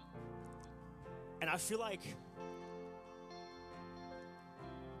 And I feel like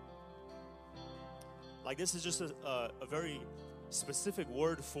this is just a very specific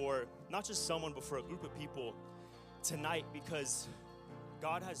word for not just someone, but for a group of people tonight, because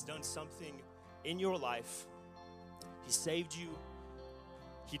God has done something in your life. He saved you.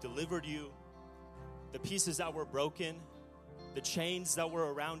 He delivered you. The pieces that were broken, the chains that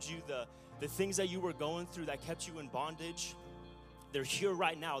were around you, the things that you were going through that kept you in bondage, they're here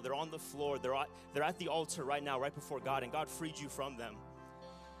right now. They're on the floor. They're at the altar right now, right before God, and God freed you from them.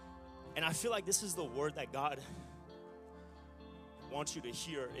 And I feel like this is the word that God wants you to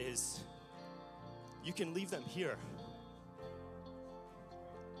hear is you can leave them here.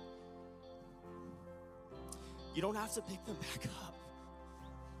 You don't have to pick them back up.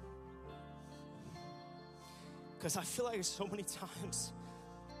 Because I feel like so many times,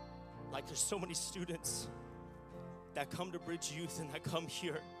 like there's so many students that come to Bridge Youth and that come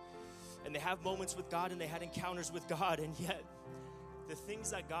here and they have moments with God and they had encounters with God, and yet the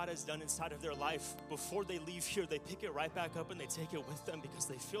things that God has done inside of their life, before they leave here, they pick it right back up and they take it with them because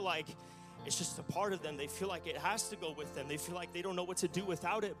they feel like it's just a part of them. They feel like it has to go with them. They feel like they don't know what to do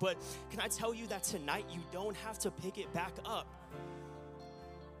without it. But can I tell you that tonight you don't have to pick it back up.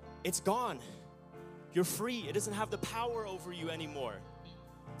 It's gone. You're free. It doesn't have the power over you anymore.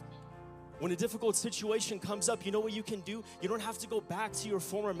 When a difficult situation comes up, you know what you can do? You don't have to go back to your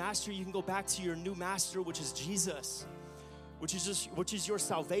former master. You can go back to your new master, which is Jesus, which is your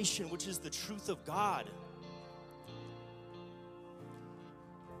salvation, which is the truth of God.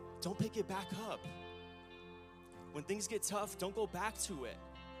 Don't pick it back up. When things get tough, don't go back to it.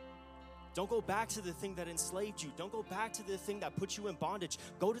 Don't go back to the thing that enslaved you. Don't go back to the thing that put you in bondage.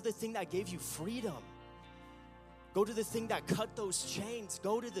 Go to the thing that gave you freedom. Go to the thing that cut those chains.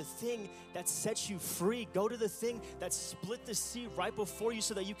 Go to the thing that sets you free. Go to the thing that split the sea right before you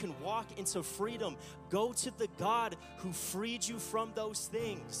so that you can walk into freedom. Go to the God who freed you from those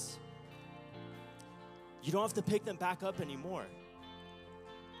things. You don't have to pick them back up anymore.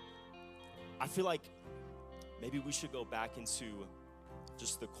 I feel like maybe we should go back into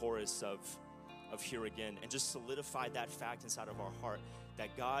just the chorus of Here Again and just solidify that fact inside of our heart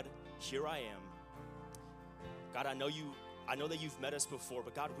that God, here I am. God, I know that you've met us before,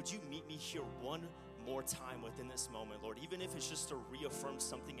 but God, would you meet me here one more time within this moment, Lord, even if it's just to reaffirm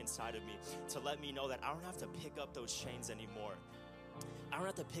something inside of me, to let me know that I don't have to pick up those chains anymore. I don't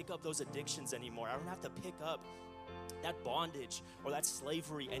have to pick up those addictions anymore. I don't have to pick up that bondage or that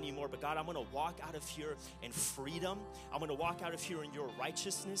slavery anymore. But God, I'm going to walk out of here in freedom. I'm going to walk out of here in your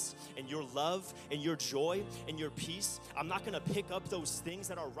righteousness and your love and your joy and your peace. I'm not going to pick up those things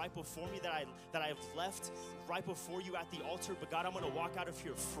that are right before me that I have left right before you at the altar. But God, I'm going to walk out of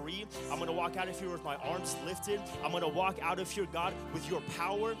here free. I'm going to walk out of here with my arms lifted. I'm going to walk out of here, God, with your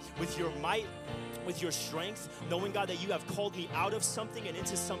power, with your might, with your strength, knowing, God, that you have called me out of something and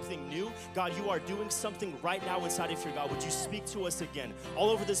into something new. God, you are doing something right now inside of here, God. Would you speak to us again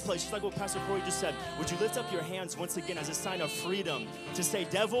all over this place, just like what Pastor Corey just said? Would you lift up your hands once again as a sign of freedom to say,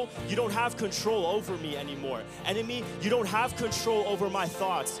 devil, you don't have control over me anymore. Enemy, you don't have control over my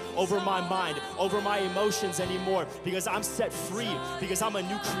thoughts, over my mind, over my emotions anymore, because I'm set free, because I'm a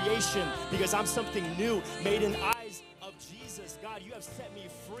new creation, because I'm something new, made in eyes of Jesus. God, you have set me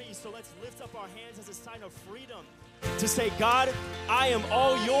free. So let's lift up our hands as a sign of freedom to say, God, I am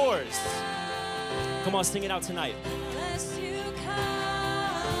all yours. Come on, sing it out tonight. Unless you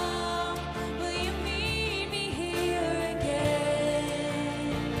come, will you meet me here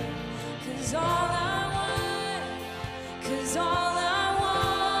again? 'Cause all I want is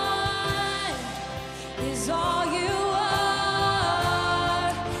all you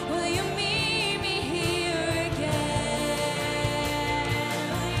are. Will you meet me here again?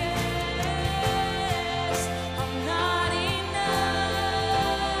 Yes, I'm not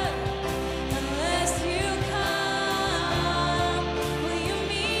enough unless you come.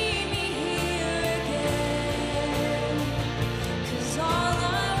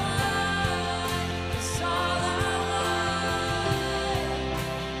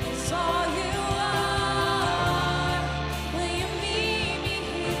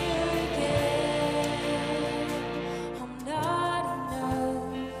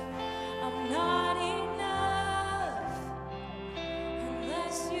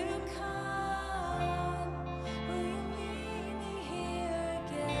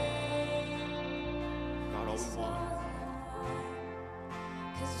 we want.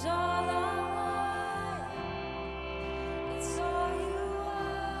 'Cause all I want, it's all you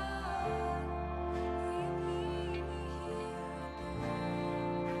are. Will you meet me here?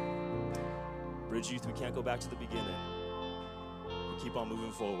 Bridge Youth, we can't go back to the beginning. We keep on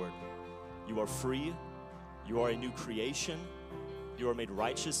moving forward. You are free. You are a new creation. You are made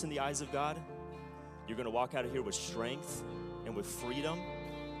righteous in the eyes of God. You're going to walk out of here with strength and with freedom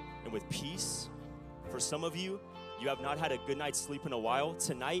and with peace. For some of you, you have not had a good night's sleep in a while.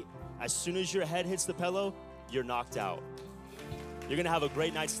 Tonight, as soon as your head hits the pillow, you're knocked out. You're going to have a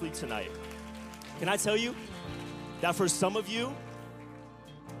great night's sleep tonight. Can I tell you that for some of you,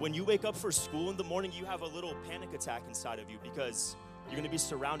 when you wake up for school in the morning, you have a little panic attack inside of you because you're going to be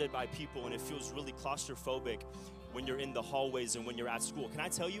surrounded by people and it feels really claustrophobic when you're in the hallways and when you're at school. Can I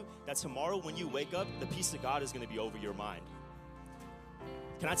tell you that tomorrow when you wake up, the peace of God is going to be over your mind?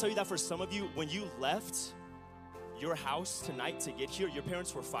 Can I tell you that for some of you, when you left your house tonight to get here, your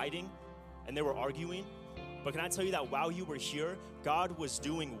parents were fighting and they were arguing? But can I tell you that while you were here, God was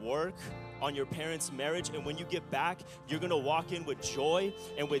doing work on your parents' marriage, and when you get back, you're gonna walk in with joy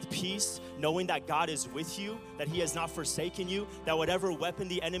and with peace, knowing that God is with you, that He has not forsaken you, that whatever weapon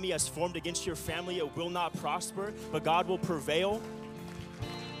the enemy has formed against your family, it will not prosper, but God will prevail.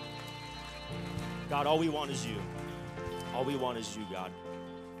 God, all we want is you. All we want is you, God.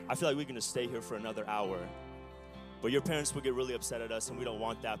 I feel like we're gonna stay here for another hour, but your parents will get really upset at us, and we don't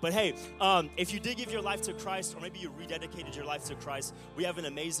want that. But hey, if you did give your life to Christ, or maybe you rededicated your life to Christ, we have an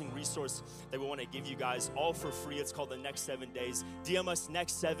amazing resource that we want to give you guys all for free. It's called the Next 7 Days. DM us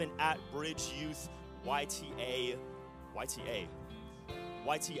Next 7 at Bridge Youth YTH.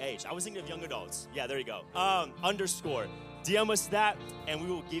 I was thinking of young adults. Yeah, there you go. _ DM us that, and we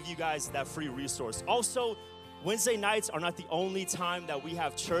will give you guys that free resource. Also, Wednesday nights are not the only time that we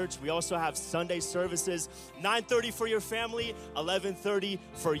have church. We also have Sunday services, 9:30 for your family, 11:30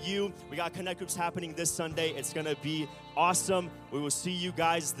 for you. We got connect groups happening this Sunday. It's gonna be awesome. We will see you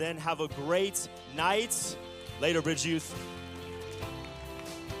guys then. Have a great night. Later, Bridge Youth.